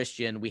want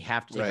Christian, we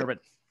have to take her. But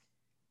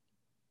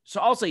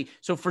so I'll say,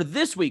 so for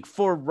this week,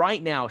 for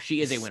right now,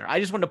 she is a winner. I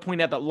just wanted to point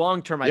out that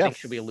long-term, I think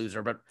she'll be a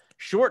loser, but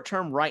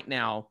short-term right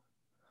now,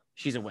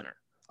 she's a winner.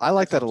 I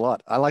like that a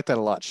lot. I like that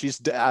a lot.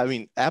 I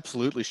mean,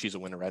 absolutely, she's a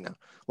winner right now.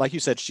 Like you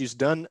said, she's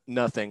done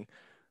nothing.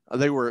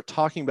 They were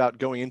talking about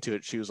going into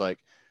it. She was like,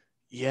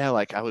 yeah,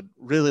 like I would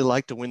really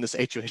like to win this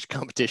HOH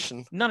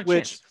competition. Not a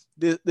chance.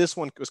 This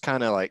one was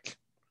kind of like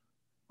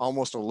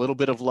almost a little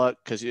bit of luck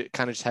because it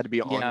kind of just had to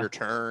be on your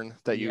turn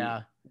that you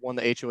won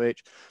the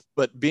HOH.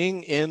 But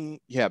being in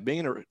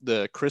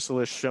the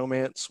Chrysalis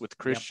Showmance with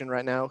Christian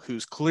right now,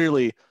 who's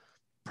clearly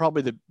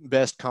probably the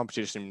best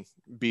competition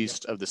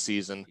beast of the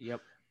season.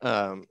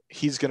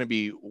 He's going to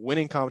be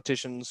winning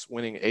competitions,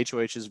 winning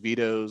HOHs,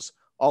 vetoes,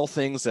 all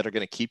things that are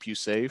going to keep you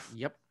safe.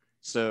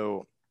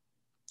 So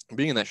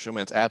being in that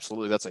Showmance,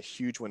 absolutely, that's a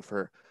huge win for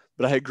her.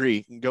 But I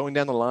agree, going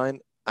down the line,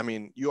 I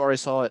mean, you already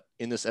saw it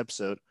in this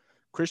episode.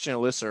 Christian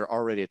and Alyssa are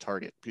already a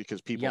target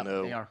because people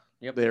know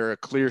they're a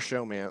clear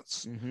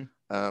Showmance.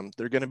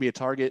 They're going to be a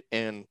target.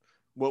 And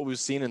what we've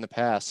seen in the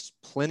past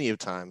plenty of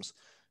times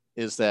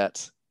is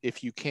that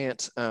if you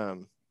can't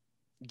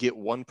get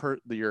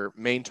your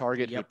main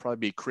target would probably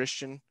be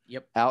Christian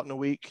out in a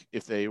week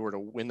if they were to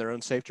win their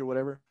own safety or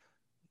whatever.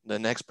 The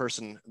next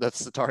person that's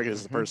the target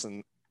is the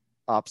person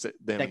opposite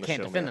them that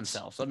can't defend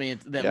themselves. I mean,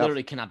 that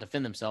literally cannot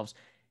defend themselves.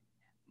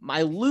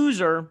 My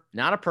loser,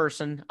 not a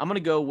person. I'm going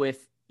to go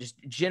with just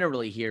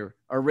generally here,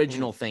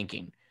 original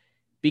thinking,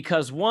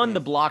 because one, the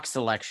block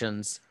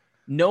selections,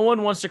 no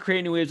one wants to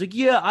create new waves. Like,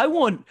 yeah, I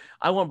want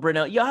Brent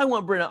out. Yeah, I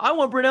want Brent out. I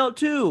want Brent out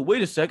too.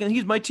 Wait a second.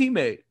 He's my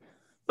teammate.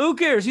 Who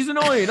cares? He's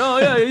annoying. Oh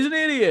yeah, he's an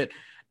idiot.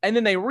 And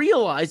then they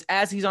realize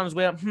as he's on his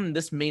way up,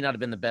 this may not have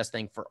been the best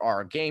thing for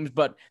our games,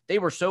 but they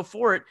were so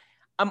for it.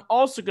 I'm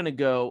also going to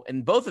go,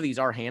 and both of these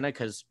are Hannah,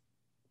 because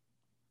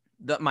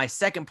my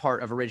second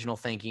part of original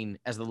thinking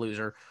as the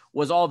loser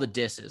was all the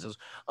disses. It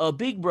was,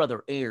 Big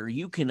Brother Air,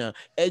 you can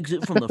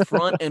exit from the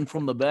front and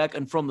from the back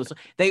and from the.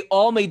 They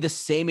all made the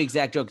same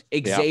exact jokes.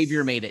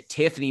 Xavier made it.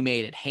 Tiffany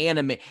made it.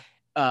 Hannah made.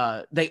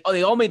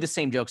 They all made the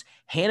same jokes.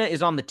 Hannah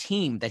is on the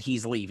team that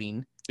he's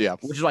leaving.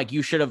 Which is like,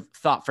 you should have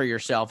thought for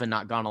yourself and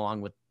not gone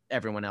along with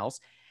everyone else.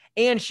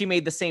 And she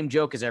made the same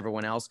joke as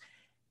everyone else.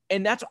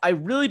 And that's, I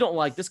really don't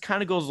like, this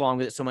kind of goes along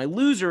with it. So my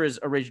loser is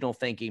original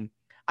thinking.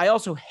 I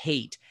also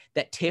hate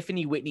that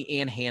Tiffany, Whitney,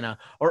 and Hannah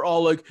are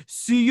all like,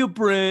 see you,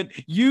 Brent,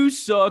 you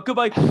suck.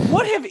 Goodbye.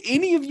 What have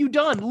any of you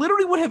done?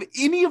 Literally, what have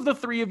any of the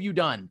three of you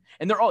done?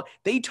 And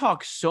they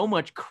talk so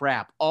much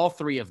crap, all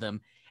three of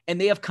them, and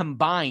they have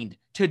combined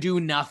to do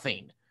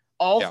nothing.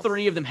 All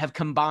three of them have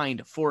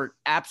combined for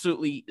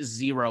absolutely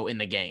zero in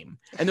the game.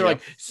 And they're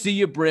like, see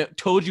you, Brent,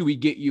 told you we'd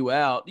get you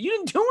out. You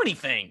didn't do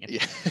anything.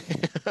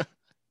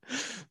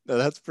 No,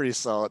 that's pretty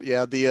solid.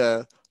 Yeah,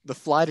 the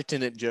flight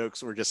attendant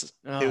jokes were just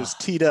it was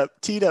teed up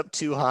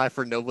too high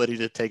for nobody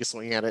to take a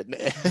swing at it, and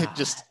it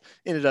just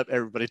ended up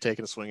everybody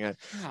taking a swing at it.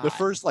 The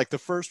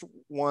first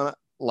one,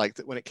 like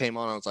when it came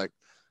on, I was like,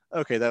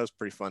 okay, that was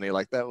pretty funny.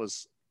 Like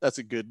that's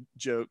a good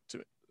joke.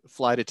 To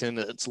flight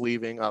attendants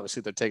leaving,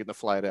 obviously they're taking the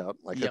flight out.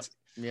 Like that's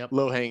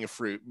low hanging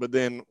fruit. But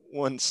then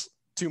once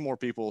two more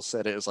people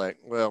said it, it's like,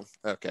 well,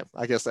 okay,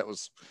 I guess that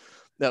was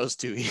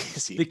too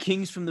easy. The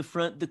kings from the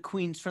front, the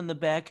queens from the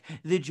back,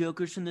 the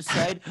jokers from the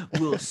side.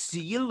 We'll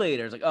see you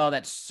later. It's like, oh,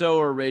 that's so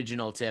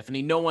original,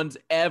 Tiffany. No one's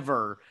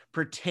ever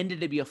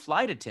pretended to be a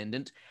flight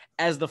attendant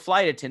as the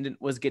flight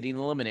attendant was getting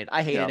eliminated.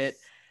 I hated it.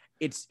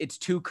 It's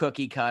too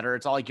cookie cutter.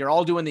 It's all like, you're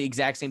all doing the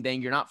exact same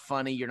thing. You're not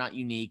funny. You're not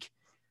unique.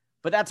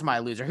 But that's my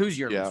loser. Who's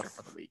your loser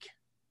for the week?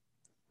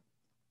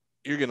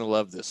 You're going to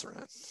love this,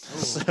 Ryan.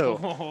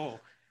 So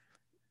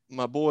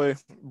my boy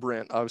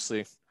Brent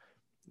obviously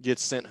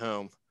gets sent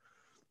home.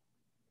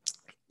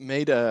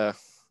 Made an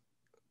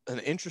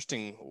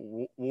interesting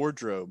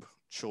wardrobe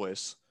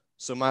choice.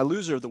 So my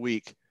loser of the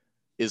week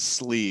is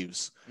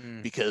sleeves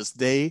because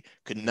they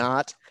could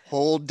not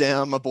hold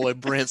down my boy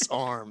Brent's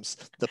arms.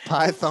 The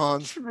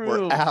Pythons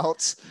were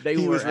out.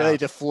 He was ready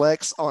to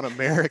flex on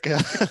America.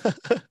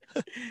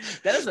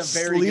 That is a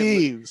very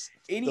sleeves.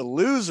 The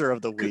loser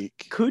of the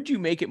week. Could you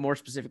make it more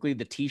specifically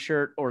the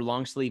t-shirt or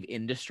long sleeve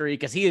industry?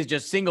 Because he is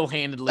just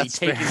single-handedly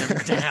taking them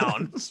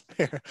down.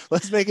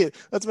 Let's make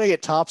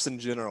it tops in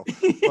general.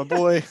 My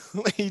boy,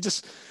 he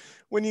just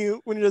when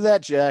you're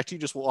that jacked, you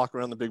just walk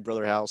around the Big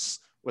Brother house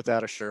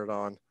without a shirt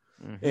on.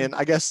 And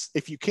I guess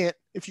if you can't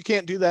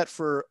do that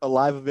for a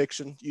live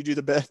eviction, you do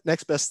the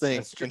next best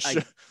thing and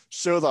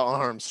show the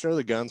arms, show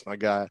the guns, my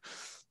guy.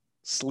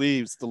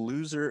 Sleeves, the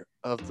loser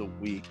of the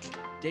week.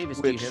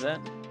 Davis, do you hear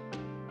that?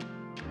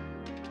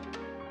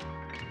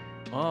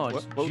 Oh,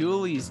 it's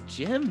Julie's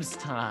Gems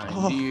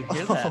time. Do you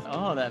hear that?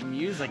 Oh, that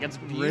music. It's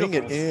beautiful Ring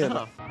it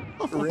stuff.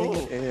 Ring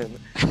it in.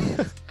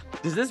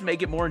 Does this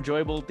make it more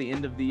enjoyable at the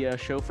end of the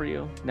show for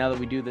you? Now that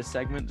we do this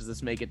segment, does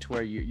this make it to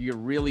where you're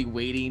really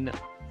waiting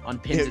on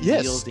pins and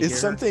needles to hear her?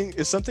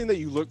 It's something that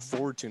you look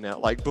forward to now.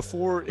 Like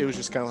before, it was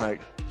just kind of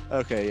like,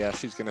 okay, yeah,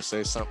 she's gonna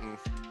say something.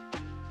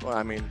 Well,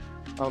 I mean,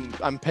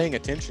 I'm paying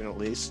attention at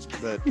least,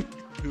 but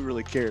who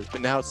really cares?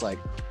 But now it's like,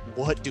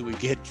 what do we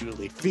get,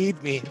 Julie?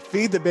 Feed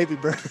the baby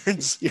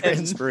birds your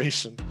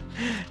inspiration.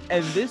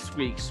 And this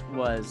week's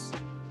was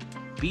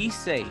be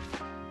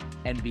safe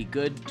and be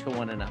good to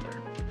one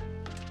another.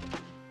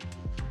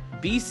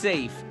 Be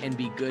safe and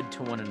be good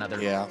to one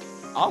another. Yeah.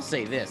 I'll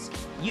say this.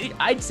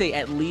 I'd say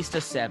at least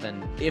a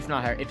 7, if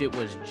not higher, if it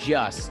was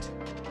just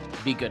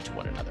be good to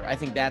one another. I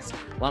think that's a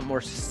lot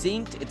more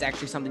succinct. It's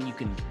actually something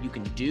you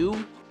can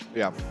do.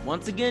 Yeah.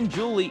 Once again,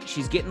 Julie,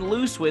 she's getting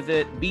loose with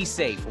it. Be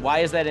safe. Why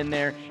is that in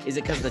there? Is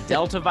it because the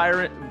Delta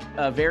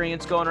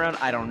variant's going around?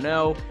 I don't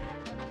know.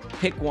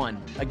 Pick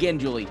one. Again,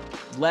 Julie,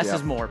 less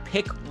is more.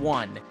 Pick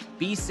one.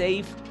 Be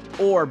safe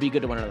or be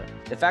good to one another.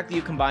 The fact that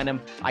you combine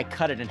them, I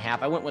cut it in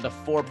half. I went with a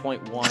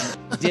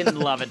 4.1. Didn't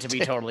love it, to be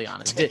totally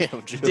honest.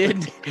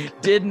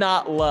 Did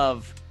not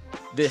love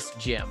this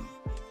gym.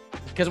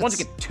 Because once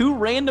again, two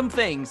random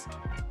things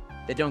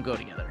that don't go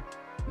together.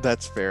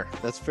 That's fair.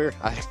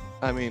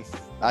 I mean,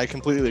 I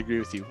completely agree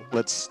with you.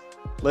 Let's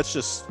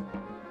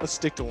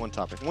stick to one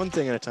topic, one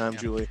thing at a time,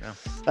 Julie. Yeah.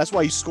 That's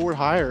why you scored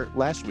higher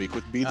last week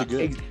with Be the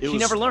Good. She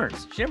never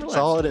learns.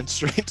 Solid and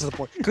straight to the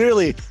point.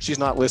 Clearly, she's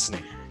not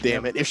listening.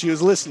 Damn it. If she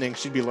was listening,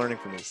 she'd be learning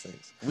from these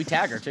things. We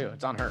tag her too.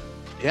 It's on her.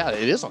 Yeah,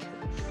 it is on her.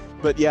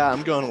 But yeah,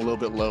 I'm going a little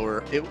bit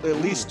lower.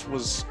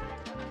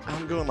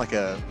 I'm going like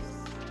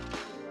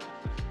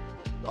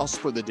I'll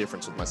split the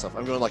difference with myself.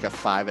 I'm going like a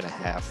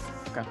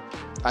 5.5. Okay.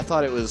 I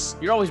thought it was.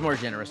 You're always more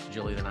generous to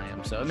Julie than I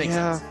am, so it makes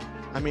sense.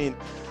 I mean,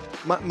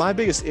 my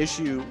biggest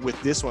issue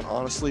with this one,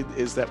 honestly,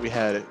 is that we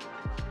had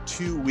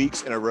 2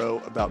 weeks in a row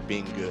about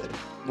being good.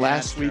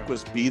 Last week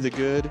was Be the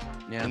Good,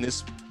 and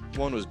this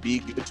one was Be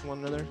Good to one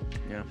another.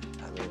 Yeah.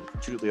 I mean,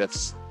 Julie,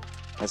 that's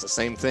the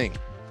same thing.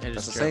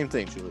 That's the same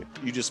thing, Julie.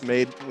 You just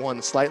made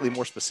one slightly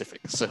more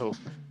specific. So,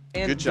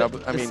 good job.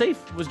 The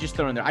safe was just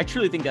thrown in there. I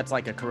truly think that's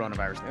like a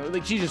coronavirus thing.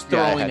 Like she's just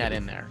throwing that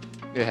in there.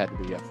 It had to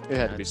be, It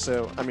had to be.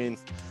 So, I mean,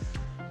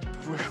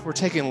 we're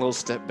taking a little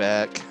step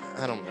back.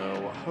 I don't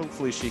know.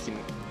 Hopefully she can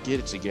get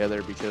it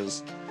together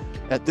because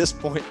at this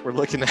point we're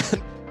looking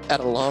at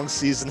a long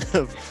season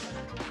of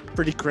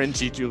pretty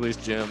cringy Julie's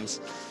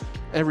Gems.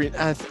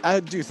 I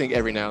do think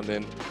every now and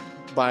then,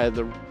 by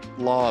the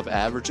law of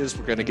averages,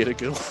 we're going to get a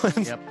good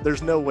one. Yep.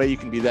 There's no way you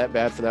can be that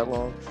bad for that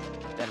long.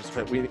 That is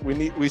true. But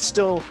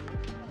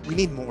we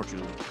need more,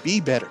 Julie. Be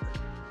better.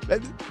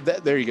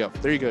 There you go.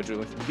 There you go,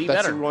 Julie. Be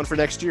That's better. the one for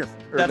next year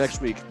or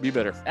next week. Be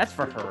better. That's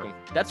for her.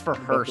 That's for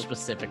her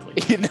specifically.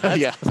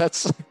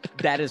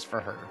 That is for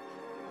her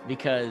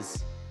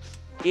because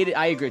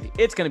I agree with you.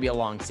 It's going to be a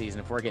long season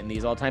if we're getting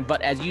these all the time.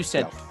 But as you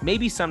said,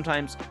 maybe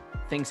sometimes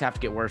things have to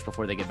get worse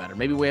before they get better.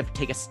 Maybe we have to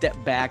take a step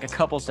back, a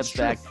couple steps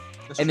back,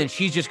 and then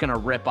she's just going to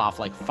rip off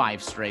like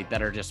 5 straight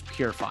that are just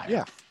pure fire.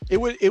 Yeah. It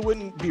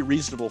wouldn't be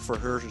reasonable for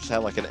her to just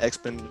have like an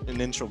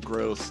exponential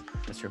growth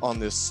on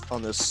these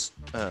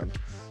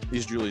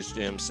Julie's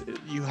Gems.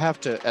 You have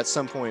to at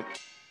some point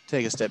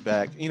take a step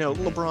back. You know,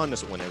 LeBron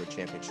doesn't win every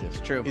championship.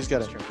 It's true. He's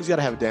got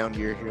to have a down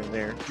year here and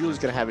there. Julie's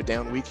going to have a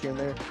down week here and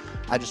there.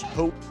 I just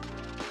hope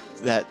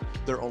that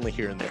they're only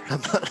here and there.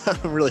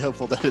 I'm really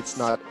hopeful that it's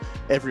not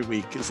every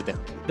week is a down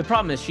week. The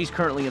problem is she's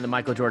currently in the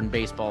Michael Jordan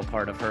baseball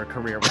part of her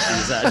career with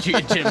these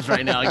Gyms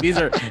right now.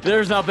 Like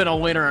there's not been a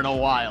winner in a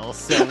while,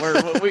 so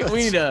we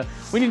need to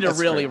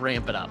really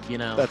ramp it up. You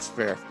know. That's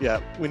fair.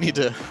 Yeah, we need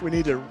to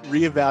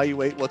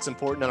reevaluate what's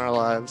important in our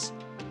lives,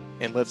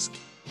 and let's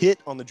hit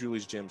on the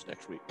Julie's Gems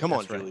next week. Come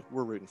on, Julie,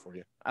 we're rooting for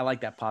you. I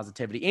like that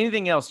positivity.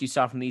 Anything else you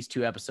saw from these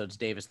 2 episodes,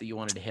 Davis, that you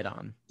wanted to hit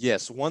on?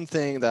 Yes, one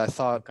thing that I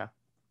thought. Okay.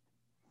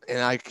 And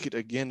I could,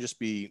 again, just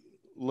be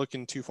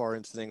looking too far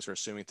into things or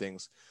assuming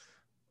things.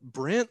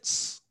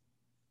 Brent's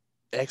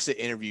exit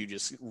interview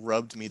just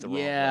rubbed me the wrong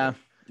way.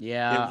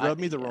 Yeah. It rubbed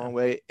me the wrong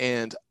way.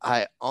 And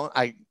I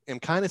am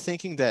kind of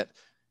thinking that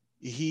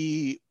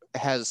he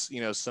has,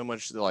 so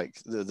much like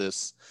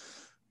this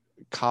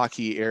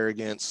cocky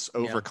arrogance,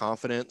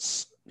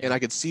 overconfidence And I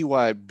could see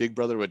why Big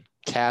Brother would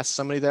cast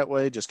somebody that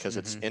way just because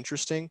it's Mhm.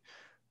 interesting.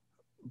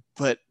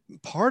 But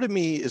part of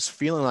me is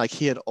feeling like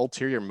he had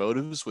ulterior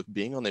motives with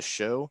being on this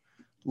show.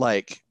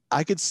 Like,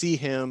 I could see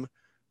him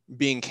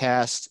being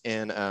cast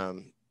in,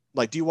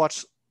 like, do you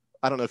watch,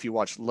 I don't know if you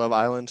watch Love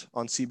Island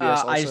on CBS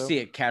also? I see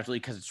it casually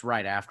because it's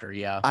right after.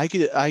 Yeah. I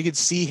could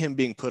see him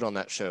being put on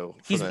that show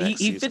for the next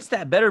He season. fits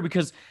that better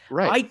because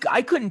Right.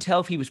 I couldn't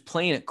tell if he was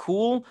playing it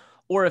cool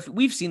or if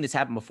we've seen this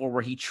happen before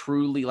where he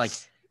truly like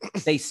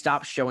they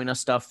stopped showing us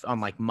stuff on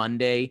like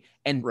Monday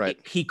and Right.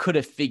 he could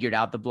have figured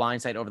out the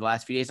blind side over the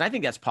last few days. And I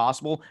think that's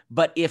possible.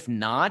 But if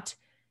not,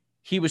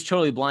 he was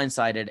totally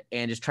blindsided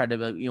and just tried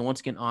to,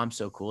 once again, oh, I'm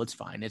so cool. It's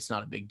fine. It's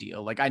not a big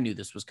deal. Like I knew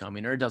this was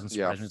coming or it doesn't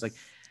surprise me. It's like,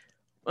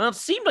 well, it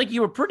seemed like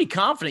you were pretty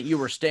confident you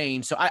were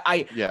staying. So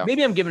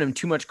maybe I'm giving him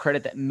too much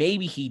credit that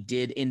maybe he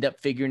did end up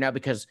figuring out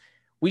because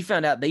we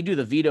found out they do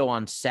the veto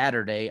on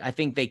Saturday. I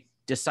think they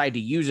decide to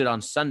use it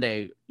on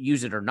Sunday,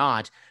 use it or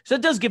not. So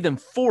it does give them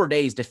 4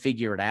 days to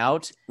figure it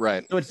out.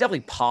 Right. So it's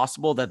definitely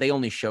possible that they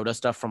only showed us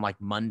stuff from like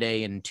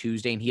Monday and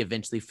Tuesday and he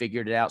eventually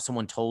figured it out.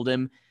 Someone told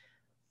him,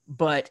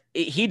 but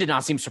he did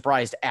not seem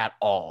surprised at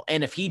all.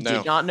 And if he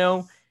did not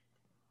know,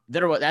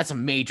 that's a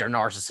major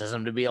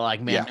narcissism to be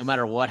like, man, no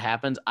matter what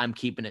happens, I'm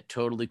keeping it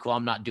totally cool.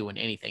 I'm not doing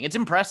anything. It's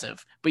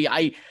impressive. But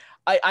yeah,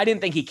 I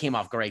didn't think he came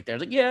off great there.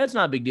 It's like, yeah, it's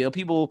not a big deal.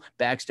 People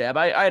backstab.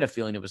 I had a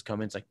feeling it was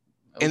coming. It's like,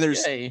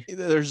 okay. And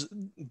there's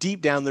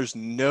deep down, there's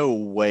no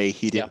way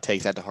he didn't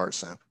take that to heart,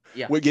 Sam.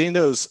 Yeah. We're getting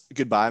those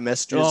goodbye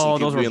messages. Oh,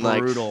 and those were being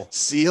brutal. Like,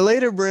 see you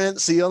later,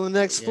 Brent. See you on the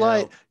next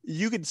flight.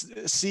 You could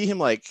see him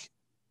like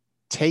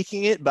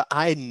taking it, but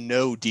I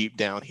know deep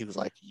down he was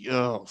like,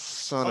 yo,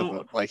 son of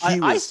a, like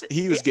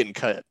he was getting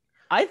cut.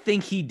 I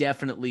think he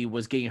definitely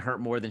was getting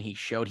hurt more than he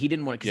showed. He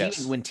didn't want to,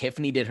 because when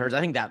Tiffany did hers, I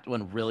think that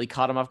one really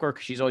caught him off guard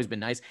because she's always been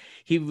nice.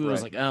 He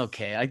was like,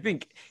 okay, I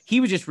think he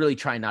was just really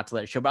trying not to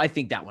let it show, but I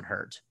think that one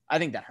hurt. I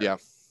think that hurt. Yeah.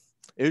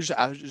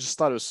 I just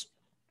thought it was,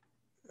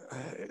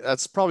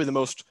 that's probably the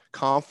most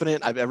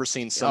confident I've ever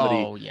seen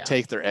somebody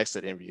take their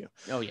exit interview.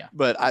 Oh yeah.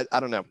 But I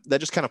don't know. That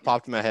just kind of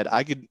popped in my head.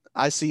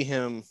 I see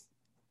him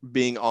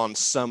being on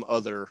some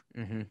other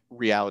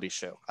reality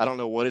show. I don't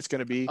know what it's going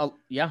to be.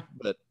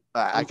 But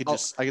I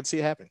could see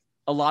it happening.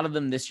 A lot of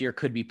them this year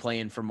could be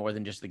playing for more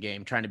than just the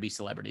game, trying to be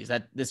celebrities.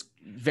 This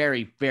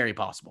very, very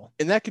possible.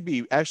 And that could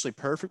be actually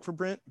perfect for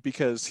Brent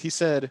because he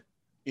said,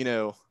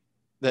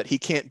 that he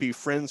can't be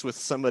friends with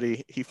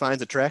somebody he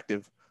finds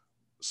attractive.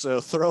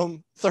 So throw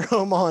him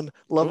on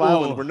Love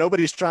Island where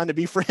nobody's trying to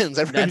be friends.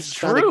 Everybody's just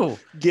trying to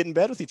get in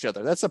bed with each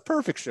other. That's a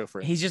perfect show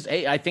for him. He's just,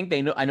 I think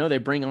I know they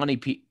bring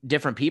on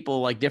different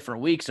people like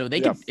different weeks. So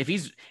they can,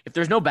 if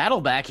there's no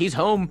battle back, he's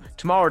home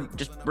tomorrow.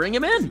 Just bring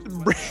him in.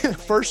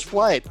 First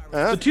flight.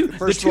 Huh?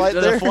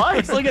 The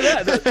flights. Look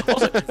at that.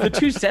 Also, the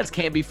two sets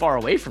can't be far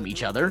away from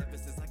each other.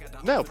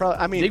 No, probably.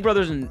 I mean, Big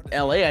Brother's in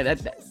LA.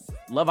 That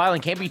Love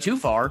Island can't be too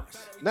far.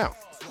 No.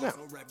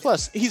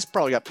 Plus, he's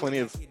probably got plenty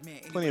of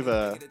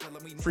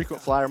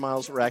frequent flyer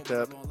miles racked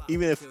up.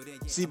 Even if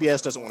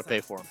CBS doesn't want to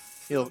pay for him,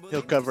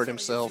 he'll cover it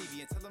himself.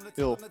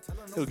 He'll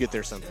get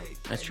there someday.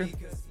 That's true.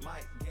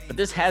 But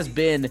this has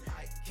been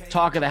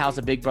Talk of the House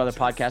of Big Brother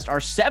podcast, our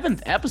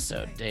 7th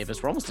episode,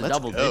 Davis. We're almost to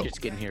double digits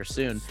getting here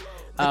soon.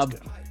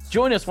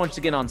 Join us once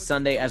again on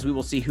Sunday as we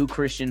will see who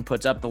Christian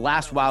puts up. The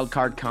last wild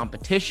card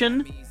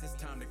competition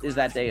is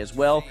that day as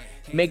well.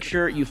 Make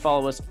sure you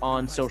follow us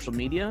on social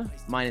media.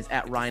 Mine is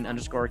at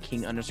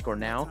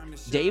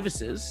Ryan_King_now.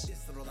 Davis's.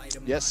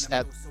 Yes,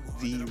 at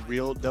the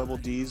real double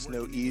D's,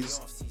 no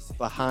E's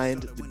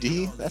behind the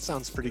D. That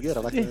sounds pretty good. I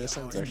like the way that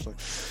sounds actually.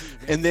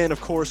 And then,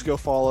 of course, go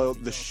follow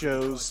the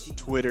show's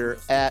Twitter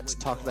at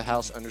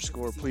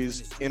 @TalkOfTheHouse_.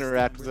 Please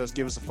interact with us.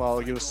 Give us a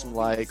follow. Give us some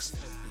likes.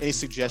 Any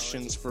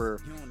suggestions for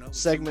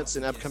segments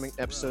in upcoming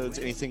episodes?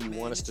 Anything you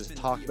want us to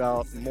talk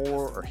about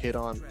more or hit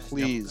on?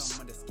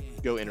 Please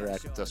go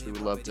interact with us. We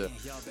would love to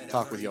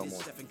talk with y'all more.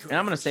 And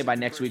I'm going to say by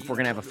next week, we're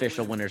going to have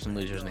official winners and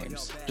losers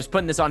names. Just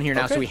putting this on here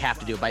now, so we have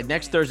to do it. By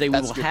next Thursday,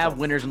 we will have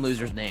winners and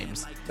losers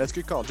names. That's a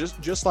good call.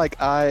 Just like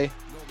I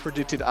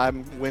predicted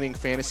I'm winning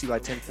fantasy by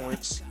 10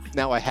 points.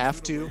 Now I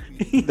have to.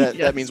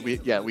 That means we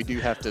do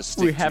have to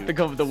stick We have to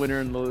come up with the winner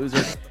and the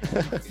loser.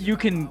 You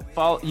can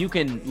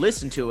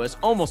listen to us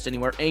almost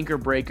anywhere. Anchor,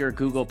 Breaker,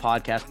 Google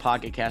Podcast,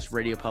 Pocket Cast,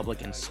 Radio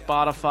Public, and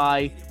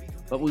Spotify.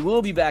 But we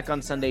will be back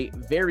on Sunday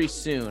very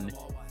soon.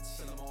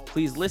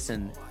 Please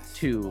listen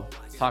to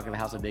Talk of the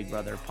House of Big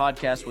Brother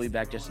podcast. We'll be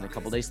back just in a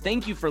couple days.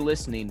 Thank you for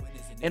listening.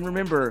 And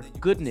remember,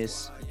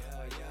 goodness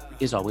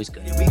is always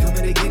good. We coming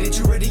to get it,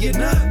 you ready or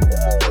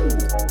not?